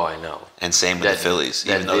 Oh, I know. And same with the Phillies.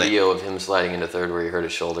 That video of him sliding into third where he hurt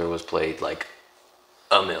his shoulder was played, like,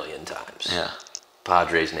 a million times. Yeah.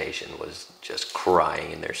 Padres Nation was just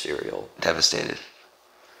crying in their cereal. Devastated.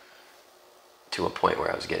 To a point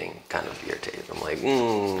where I was getting kind of irritated. I'm like,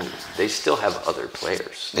 they still have other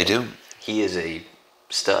players. They do. He is a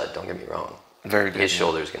stud, don't get me wrong. Very good. His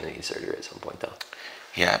shoulder's going to need surgery at some point, though.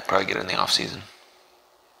 Yeah, probably get it in the off season.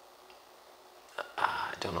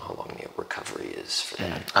 I don't know how long the recovery is for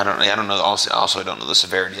that. I don't know. Also, I don't know the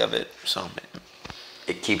severity of it. So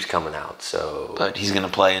it keeps coming out. So, but he's going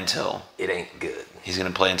to play until it ain't good. He's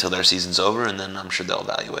going to play until their season's over, and then I'm sure they'll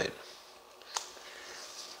evaluate.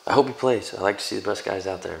 I hope he plays. I like to see the best guys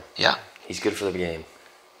out there. Yeah, he's good for the game.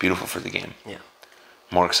 Beautiful for the game. Yeah,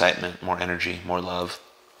 more excitement, more energy, more love.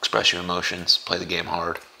 Express your emotions. Play the game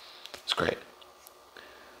hard. It's great.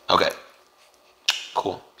 Okay.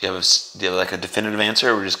 Cool. Do you have like a definitive answer,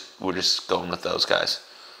 or we're just going with those guys?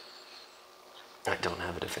 I don't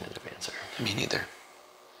have a definitive answer. Me neither.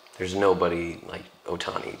 There's nobody like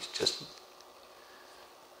Ohtani just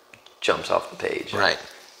jumps off the page. Right.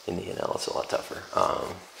 In the NL, it's a lot tougher.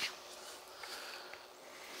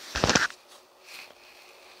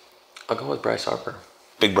 I'll go with Bryce Harper.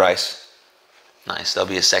 Big Bryce. Nice. That'll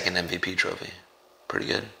be a second MVP trophy. Pretty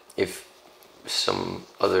good. If some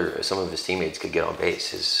of his teammates could get on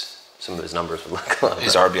base, some of his numbers would look a lot.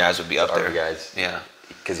 His RBIs would be up there. RBIs. Yeah.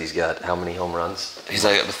 Because he's got how many home runs? He's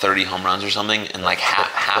like 30 home runs or something, and like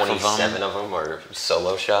half of them. 27 of them are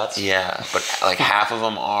solo shots. Yeah, but like half of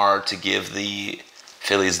them are to give the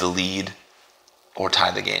Phillies the lead or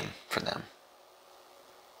tie the game for them.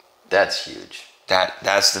 That's huge.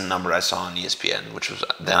 That's the number I saw on ESPN, which was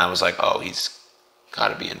then I was like, oh, he's got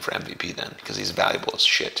to be in for MVP then because he's valuable as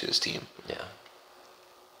shit to his team. Yeah.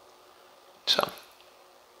 So,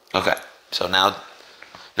 okay. So now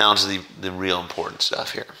to the real important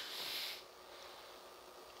stuff here.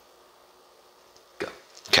 Go.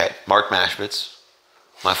 Okay, Mark Mashbitz,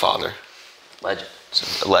 my father. Legend.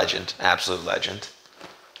 So, a legend, absolute legend.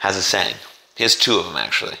 Has a saying. He has two of them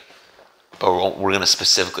actually, but we're going to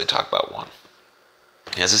specifically talk about one.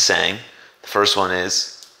 He has a saying. The first one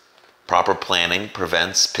is, proper planning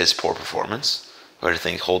prevents piss poor performance, which I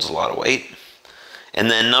think holds a lot of weight. And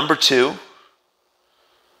then number two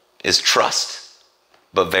is trust,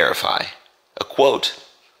 but verify. A quote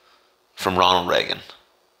from Ronald Reagan.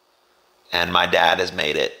 And my dad has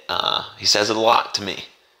made it, he says it a lot to me.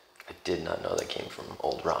 I did not know that came from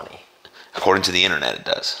old Ronnie. According to the internet, it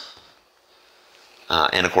does.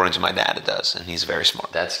 And according to my dad, it does, and he's very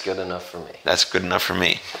smart. That's good enough for me. That's good enough for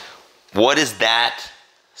me. What does that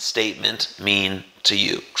statement mean to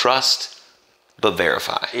you? Trust, but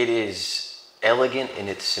verify. It is elegant in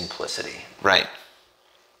its simplicity. Right.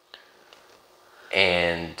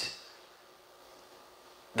 And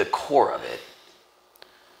the core of it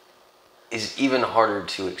is even harder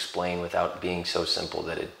to explain without being so simple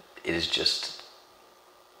that it is just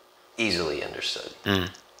easily understood.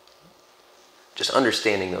 Just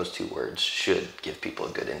understanding those two words should give people a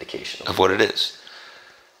good indication Of what it is.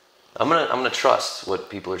 I'm gonna trust what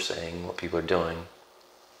people are saying, what people are doing,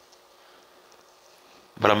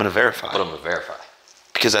 But I'm going to verify. but I'm gonna verify.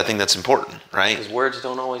 Because I think that's important, right? Because words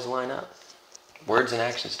don't always line up. Words and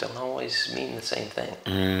actions don't always mean the same thing.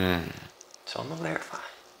 So I'm gonna verify.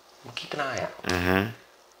 I'm gonna keep an eye out.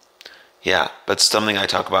 Yeah, but something I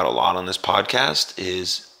talk about a lot on this podcast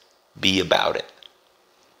is be about it.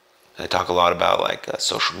 I talk a lot about like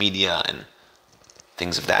social media and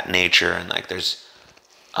things of that nature, and like there's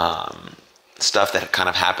stuff that kind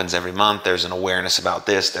of happens every month. There's an awareness about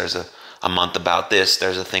this. There's a month about this.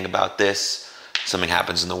 There's a thing about this. Something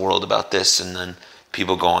happens in the world about this, and then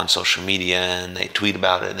people go on social media and they tweet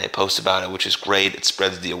about it and they post about it, which is great. It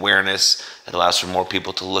spreads the awareness. It allows for more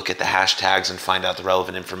people to look at the hashtags and find out the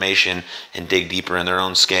relevant information and dig deeper in their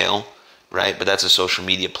own scale, right? But that's a social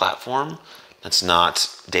media platform. That's not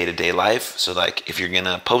day-to-day life. So like if you're going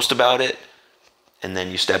to post about it and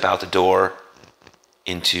then you step out the door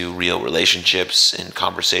into real relationships and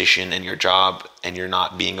conversation and your job and you're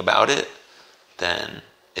not being about it, then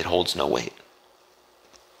it holds no weight,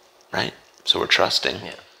 right? So we're trusting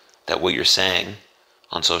that what you're saying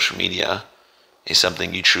on social media is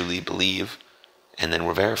something you truly believe, and then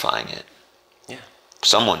we're verifying it. Yeah.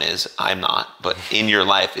 Someone is, I'm not, but in your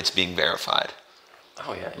life it's being verified.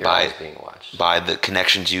 Oh yeah, you're always being watched. By the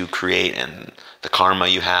connections you create and the karma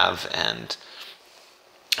you have and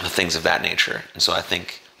the things of that nature. And so I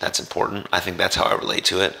think that's important. I think that's how I relate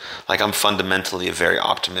to it. Like I'm fundamentally a very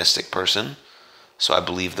optimistic person, so I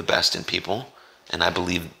believe the best in people. And I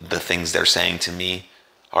believe the things they're saying to me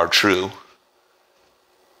are true.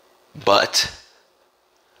 But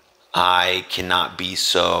I cannot be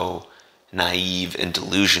so naive and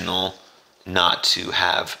delusional not to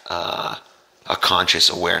have a conscious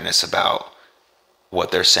awareness about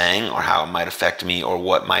what they're saying or how it might affect me or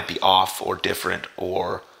what might be off or different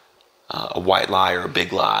or a white lie or a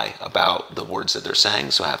big lie about the words that they're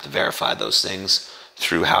saying. So I have to verify those things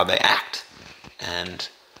through how they act and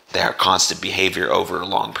their constant behavior over a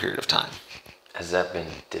long period of time. Has that been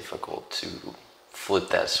difficult to flip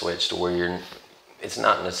that switch to where it's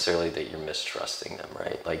not necessarily that you're mistrusting them,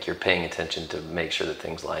 right? Like you're paying attention to make sure that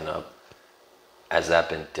things line up. Has that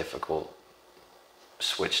been difficult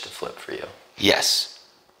switch to flip for you? Yes,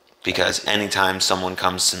 because anytime someone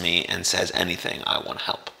comes to me and says anything, I want to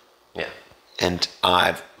help. Yeah. And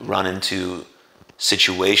I've run into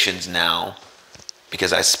situations now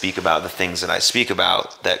because I speak about the things that I speak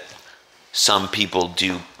about that some people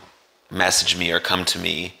do message me or come to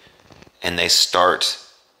me and they start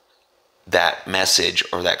that message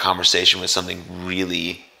or that conversation with something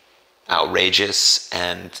really outrageous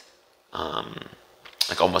and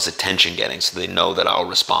like almost attention getting, so they know that I'll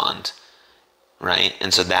respond, right?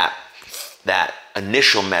 And so that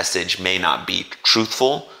initial message may not be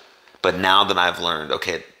truthful, but now that I've learned,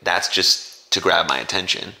 okay, that's just to grab my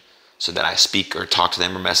attention so that I speak or talk to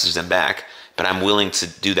them or message them back. But I'm willing to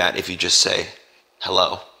do that if you just say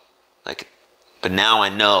hello. But now I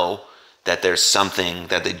know that there's something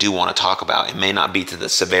that they do want to talk about. It may not be to the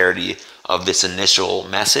severity of this initial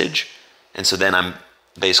message. And so then I'm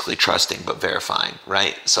basically trusting but verifying,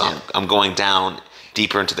 right? So yeah. I'm going down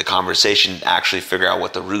deeper into the conversation to actually figure out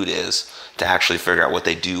what the root is, to actually figure out what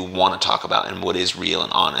they do want to talk about and what is real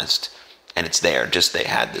and honest. And it's there. Just they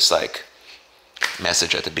had this like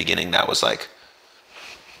message at the beginning that was like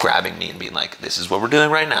grabbing me and being like, this is what we're doing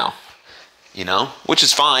right now, you know, which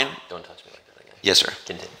is fine. Don't touch me like that again. Yes, sir.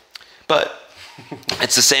 Continue. But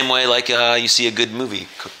it's the same way like you see a good movie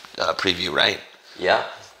preview, right? Yeah.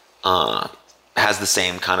 Has the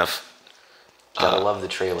same kind of... Gotta love the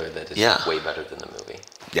trailer that is way better than the movie.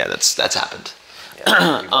 Yeah, that's happened.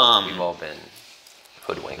 Yeah, we've all been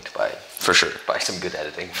hoodwinked by... For sure. By some good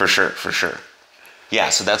editing. For sure. Yeah,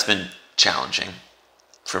 so that's been challenging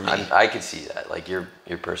for me. I could see that. Like your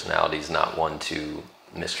personality is not one to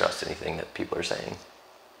mistrust anything that people are saying.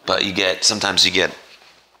 But sometimes you get...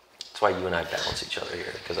 That's why you and I balance each other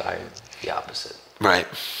here, because I'm the opposite. Right.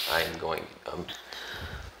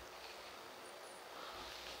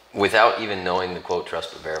 Without even knowing the quote,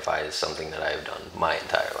 trust but verify is something that I have done my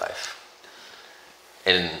entire life.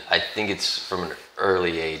 And I think it's from an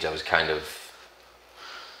early age, I was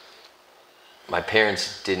my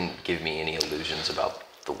parents didn't give me any illusions about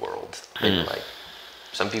the world. They were like,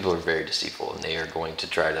 some people are very deceitful and they are going to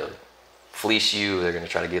try to fleece you. They're going to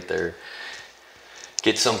try to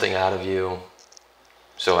get something out of you.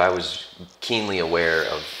 So I was keenly aware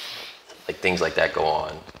of like things like that go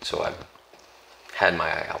on. So I've had my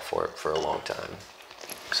eye out for it for a long time.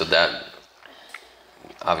 So that,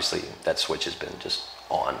 obviously, that switch has been just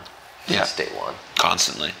on since day one.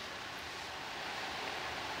 Constantly.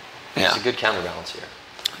 Yeah. It's a good counterbalance here.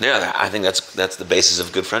 Yeah, I think that's the basis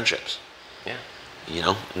of good friendships. Yeah. You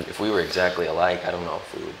know? If we were exactly alike, I don't know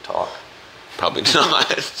if we would talk. Probably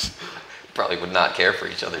not. Probably would not care for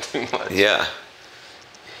each other too much. Yeah.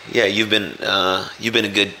 Yeah, you've been a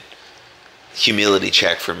good humility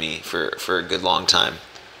check for me for a good long time,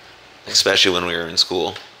 especially when we were in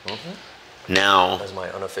school. Mm-hmm. Now, that's my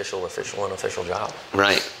unofficial job.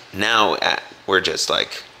 Right now, we're just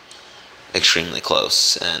like extremely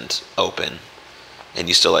close and open, and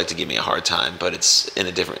you still like to give me a hard time, but it's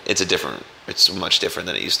much different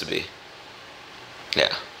than it used to be.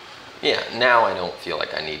 Yeah. Yeah. Now I don't feel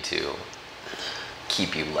like I need to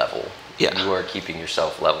keep you level. Yeah. You are keeping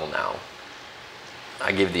yourself level now.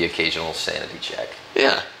 I give the occasional sanity check.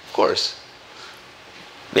 Yeah, of course.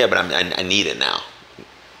 Yeah, but I need it now.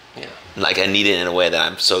 Yeah. Like, I need it in a way that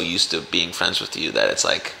I'm so used to being friends with you that it's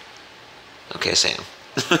like, okay, Sam.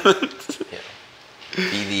 Yeah.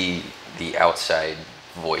 Be the outside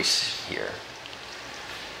voice here.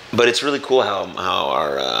 But it's really cool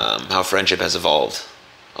how friendship has evolved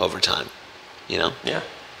over time. You know? Yeah.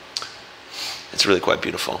 It's really quite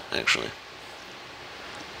beautiful, actually.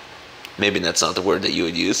 Maybe that's not the word that you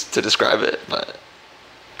would use to describe it, but...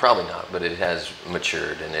 Probably not, but it has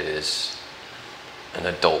matured, and it is an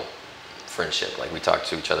adult friendship. Like, we talk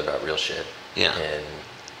to each other about real shit. Yeah. And,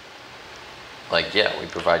 like, yeah, we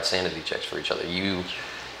provide sanity checks for each other. You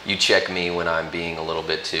check me when I'm being a little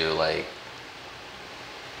bit too, like,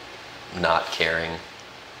 not caring.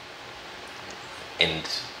 And...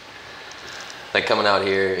 like, coming out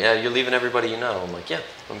here, yeah, you're leaving everybody you know. I'm like, yeah,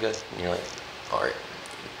 I'm good. And you're like, all right.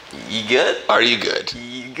 You good? Are you good?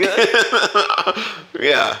 You good?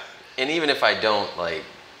 Yeah. And even if I don't, like,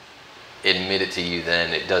 admit it to you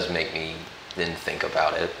then, it does make me then think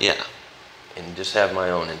about it. Yeah. And just have my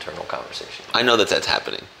own internal conversation. I know that's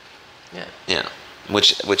happening. Yeah. Yeah. We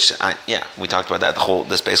talked about that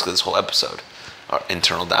this whole episode. Our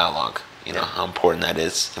internal dialogue. You know, how important that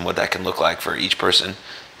is and what that can look like for each person.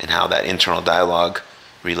 And how that internal dialogue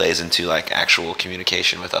relays into like actual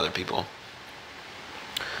communication with other people.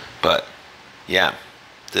 But yeah,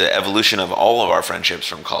 the evolution of all of our friendships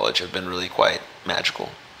from college have been really quite magical.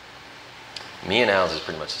 Me and Al's is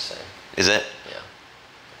pretty much the same. Is it?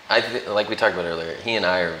 Yeah. Like we talked about earlier, he and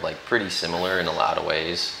I are like pretty similar in a lot of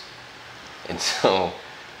ways. And so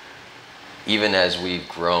even as we've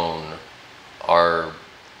grown,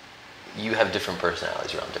 you have different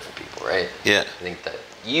personalities around different people, right? Yeah. I think that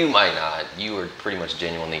you might not. You are pretty much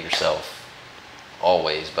genuinely yourself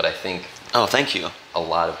always, but I think... Oh, thank you. A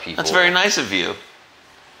lot of people... That's very nice of you.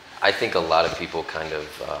 I think a lot of people kind of...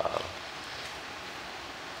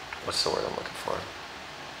 what's the word I'm looking for?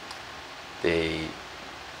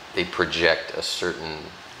 They project a certain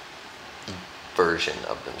version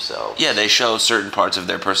of themselves. Yeah, they show certain parts of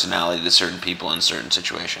their personality to certain people in certain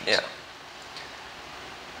situations. Yeah.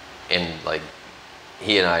 And, like,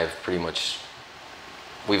 he and I have pretty much...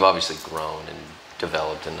 We've obviously grown and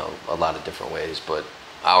developed in a lot of different ways, but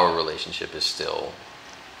our relationship is still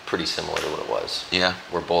pretty similar to what it was. Yeah.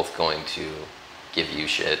 We're both going to give you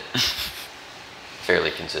shit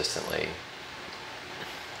fairly consistently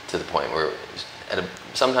to the point where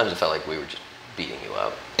sometimes it felt like we were just beating you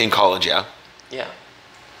up. In college, yeah. Yeah.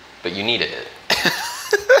 But you needed it.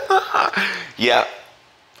 Yeah.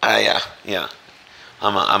 Yeah.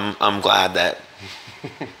 I'm glad that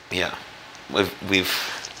we've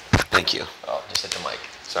thank you. Oh, just hit the mic.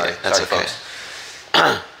 Sorry. Yeah, that's Sorry, okay.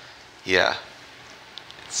 folks. Yeah.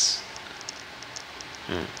 It's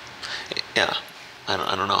yeah. I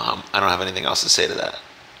don't know how I don't have anything else to say to that.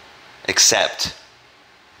 Except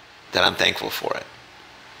that I'm thankful for it.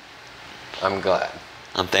 I'm glad.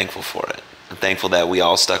 I'm thankful for it. I'm thankful that we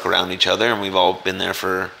all stuck around each other and we've all been there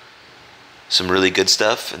for some really good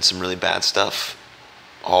stuff and some really bad stuff,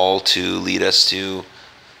 all to lead us to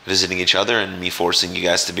visiting each other and me forcing you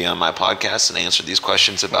guys to be on my podcast and answer these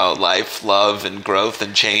questions about life, love, and growth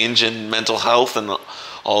and change and mental health and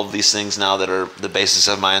all of these things now that are the basis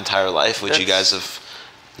of my entire life, which you guys have,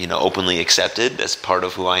 openly accepted as part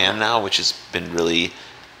of who I am now, which has been really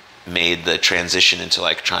made the transition into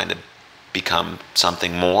like trying to become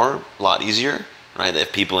something more, a lot easier, right?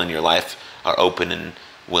 If people in your life are open and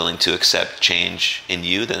willing to accept change in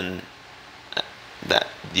you, then that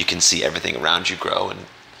you can see everything around you grow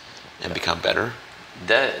and become better.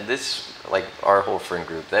 This, like our whole friend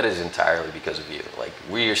group, that is entirely because of you. Like,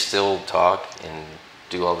 we are still talk and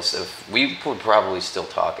do all this stuff. We would probably still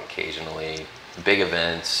talk occasionally, big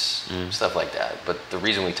events, stuff like that. But the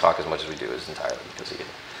reason we talk as much as we do is entirely because of you.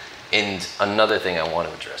 And another thing I want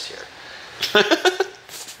to address here.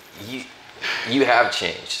 You have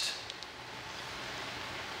changed.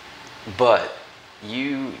 But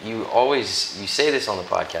you say this on the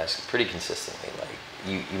podcast pretty consistently. Like,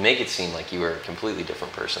 you make it seem like you were a completely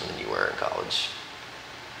different person than you were in college.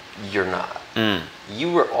 You're not.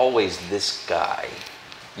 You were always this guy.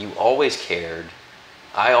 You always cared.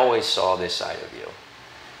 I always saw this side of you.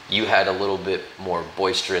 You had a little bit more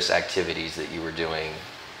boisterous activities that you were doing,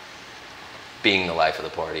 being the life of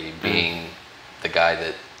the party, being the guy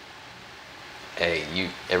that, hey,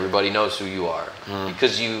 everybody knows who you are,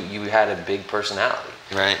 because you had a big personality.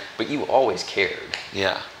 Right. But you always cared.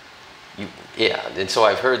 Yeah. And so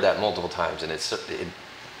I've heard that multiple times, and it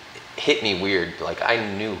hit me weird. Like, I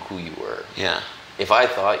knew who you were. Yeah. If I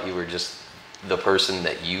thought you were just the person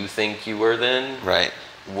that you think you were then, right,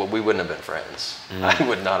 well, we wouldn't have been friends. I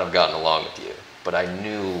would not have gotten along with you. But I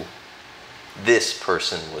knew this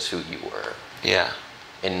person was who you were. Yeah.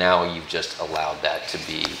 And now you've just allowed that to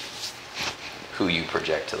be who you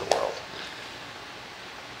project to the world.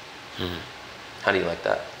 How do you like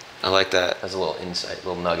that? I like that. As a little insight, a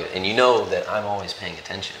little nugget. And you know that I'm always paying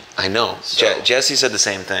attention. I know. So, Jesse said the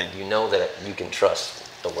same thing. You know that you can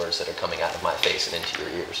trust the words that are coming out of my face and into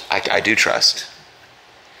your ears. I do trust.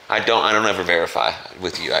 I don't ever verify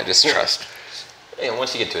with you. I just trust. And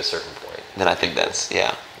once you get to a certain point, then I think that's,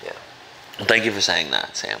 yeah. Well, thank you for saying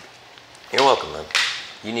that, Sam. You're welcome, man.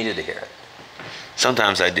 You needed to hear it.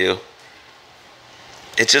 Sometimes I do.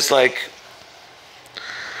 It's just like,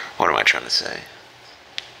 what am I trying to say?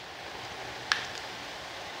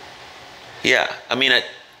 Yeah, I mean,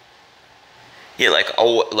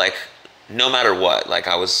 no matter what, like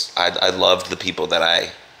I loved the people that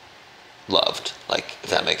I loved, like, if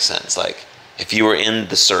that makes sense. Like, if you were in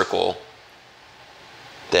the circle,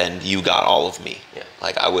 then you got all of me. Yeah.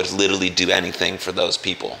 Like, I would literally do anything for those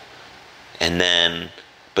people.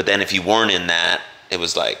 But then if you weren't in that, it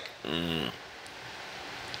was like, there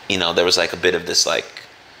was like a bit of this, like,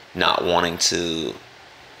 not wanting to,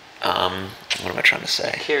 what am I trying to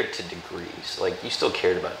say? You cared to degrees. Like, you still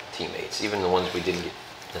cared about the teammates, even the ones we didn't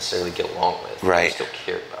necessarily get along with. Right. You still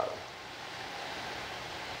cared about them.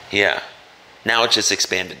 Yeah. Now it's just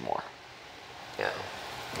expanded more. Yeah.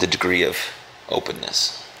 The degree of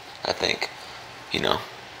openness, I think,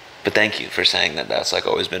 But thank you for saying that. That's, like,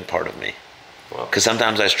 always been part of me. Because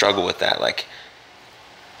sometimes I struggle with that. Like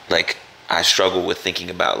I struggle with thinking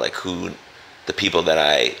about, like, who the people that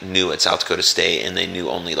I knew at South Dakota State, and they knew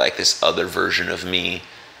only, like, this other version of me,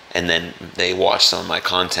 and then they watch some of my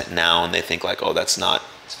content now and they think, like, oh, that's not,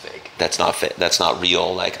 it's fake, that's not fit, that's not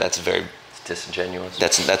real, like, it's disingenuous,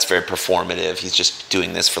 that's very performative, he's just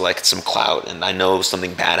doing this for, like, some clout. And I know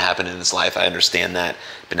something bad happened in his life, I understand that,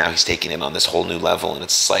 but now he's taking it on this whole new level, and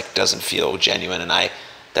it's like, doesn't feel genuine. And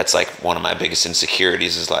that's, like, one of my biggest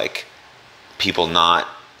insecurities, is, like, people not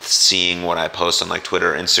seeing what I post on, like,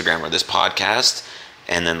 Twitter or Instagram or this podcast,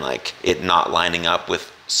 and then, like, it not lining up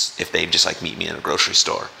with if they just, like, meet me in a grocery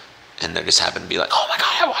store and they just happen to be like, oh my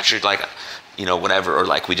god, I watched it, like, whatever, or,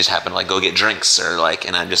 like, we just happen to, like, go get drinks, or, like,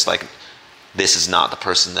 and I'm just like, this is not the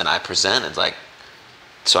person that I present. It's like,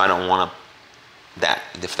 so I don't want that,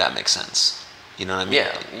 if that makes sense. You know what I mean?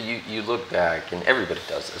 Yeah, you look back, and everybody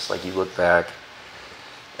does this, like, you look back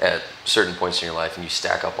at certain points in your life and you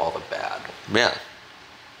stack up all the bad. Yeah.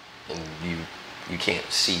 And you can't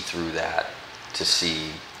see through that to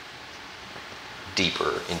see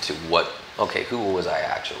deeper into who was I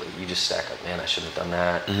actually? You just stack up, man, I shouldn't have done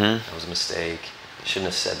that. That was a mistake. I shouldn't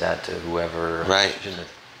have said that to whoever. Right. Shouldn't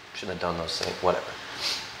have done those things, whatever.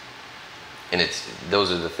 And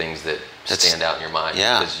those are the things that stand out in your mind,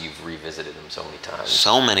 because you've revisited them so many times.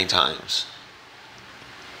 So many times.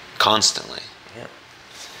 Constantly. Yeah.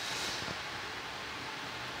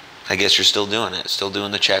 I guess you're still doing it. Still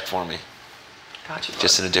doing the check for me. Gotcha.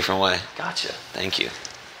 Just in a different way. Gotcha. Thank you.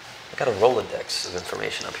 I got a Rolodex of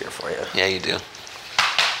information up here for you. Yeah, you do.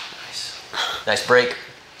 Nice break.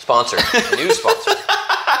 Sponsor. New sponsor.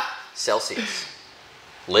 Celsius.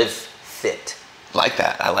 Live fit. Like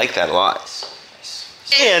that. I like that a lot. Nice.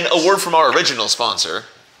 And a word from our original sponsor,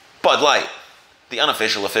 Bud Light. The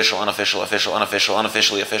unofficial, official, unofficial, official, unofficial,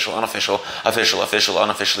 unofficially official, unofficial, official, official,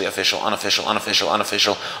 unofficially official, unofficial, unofficial,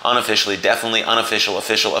 unofficial, unofficially, definitely, unofficial,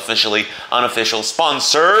 official, officially, unofficial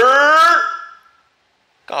sponsor,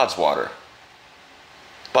 God's Water.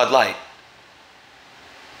 Bud Light.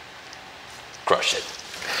 Crush it.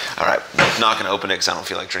 All right, not going to open it because I don't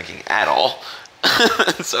feel like drinking at all.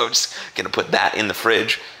 So I'm just going to put that in the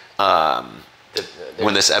fridge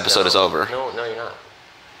when this episode is over. No, you're not.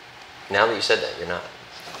 Now that you said that, you're not.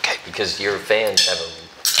 Okay. Because your fans have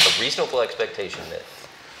a reasonable expectation that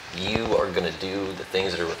you are going to do the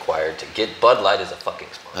things that are required to get Bud Light as a fucking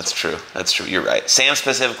sponsor. That's true. You're right. Sam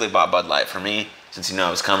specifically bought Bud Light for me since he knew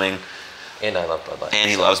I was coming. And I love Bud Light. And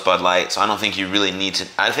he loves Bud Light, so I don't think you really need to.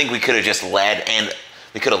 I think we could have just led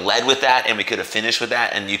with that, and we could have finished with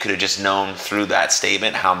that, and you could have just known through that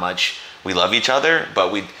statement how much we love each other.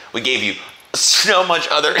 But we gave you so much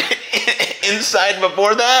other insight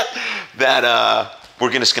before that we're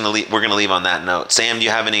gonna leave on that note. Sam, do you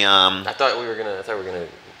have any? I thought we were gonna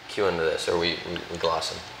cue into this, or we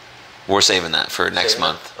glossing. We're saving that for next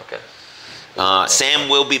month. Okay. Sam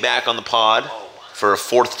will be back on the pod for a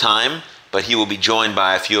fourth time, but he will be joined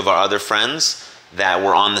by a few of our other friends that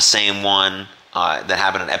were on the same one that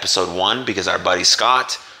happened in episode 1, because our buddy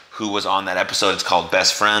Scott, who was on that episode, it's called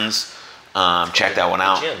Best Friends. Check that one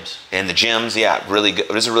out. Gyms. And the gyms, yeah, really good.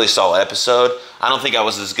 It was a really solid episode. I don't think I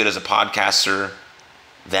was as good as a podcaster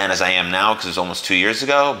then as I am now, because it was almost 2 years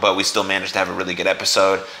ago, but we still managed to have a really good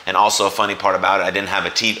episode. And also a funny part about it, I didn't have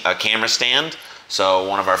a camera stand, so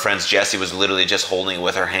one of our friends, Jessie, was literally just holding it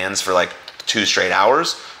with her hands for like 2 straight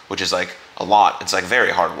hours, which is like a lot. It's like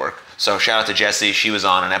very hard work. So shout out to Jessie. She was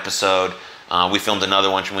on an episode. We filmed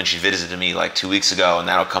another one when she visited me like 2 weeks ago, and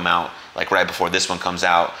that'll come out like right before this one comes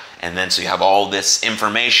out. And then so you have all this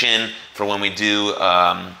information for when we do,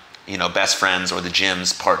 Best Friends or the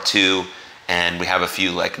Gyms Part 2. And we have a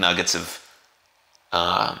few like nuggets of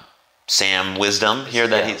Sam wisdom here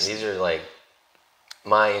These are like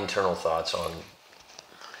my internal thoughts on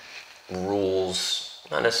rules,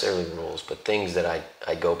 not necessarily rules, but things that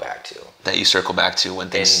I go back to. That you circle back to when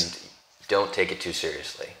things... And don't take it too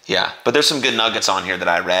seriously. Yeah, but there's some good nuggets on here that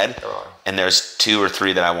I read. There are. And there's 2 or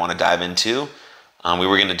 3 that I want to dive into. We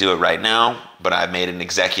were going to do it right now, but I made an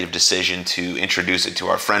executive decision to introduce it to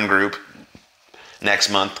our friend group next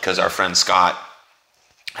month, because our friend Scott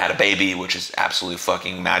had a baby, which is absolutely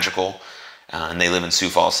fucking magical. And they live in Sioux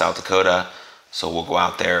Falls, South Dakota. So we'll go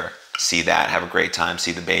out there, see that, have a great time,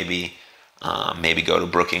 see the baby. Maybe go to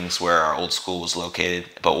Brookings, where our old school was located.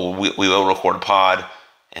 But we will record a pod,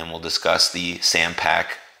 and we'll discuss the Sam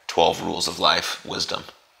Pack 12 Rules of Life wisdom.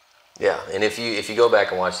 Yeah, and if you go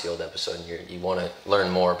back and watch the old episode and you want to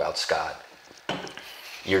learn more about Scott,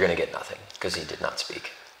 you're going to get nothing, because he did not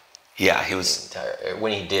speak. Yeah, he was...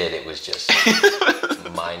 When he did, it was just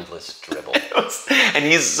mindless dribble. And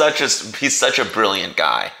he's such a brilliant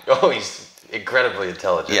guy. Oh, he's incredibly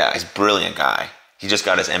intelligent. Yeah, he's a brilliant guy. He just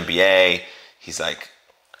got his MBA. He's like...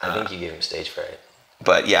 I think you gave him stage fright.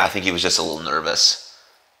 But yeah, I think he was just a little nervous.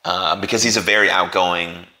 Because he's a very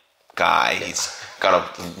outgoing guy. Yeah. He's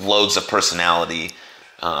got loads of personality.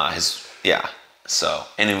 So,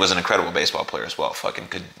 and he was an incredible baseball player as well. Fucking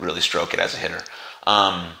could really stroke it as a hitter.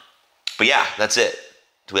 But yeah, that's it.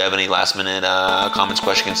 Do we have any last minute comments,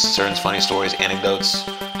 questions, concerns, funny stories, anecdotes?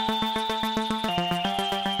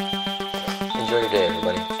 Enjoy your day,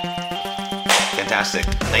 everybody. Fantastic.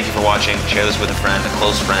 Thank you for watching. Share this with a friend, a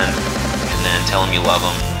close friend, and then tell them you love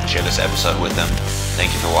them. Share this episode with them.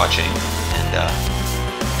 Thank you for watching, and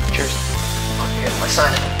cheers. Here's my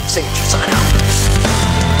signature sign out.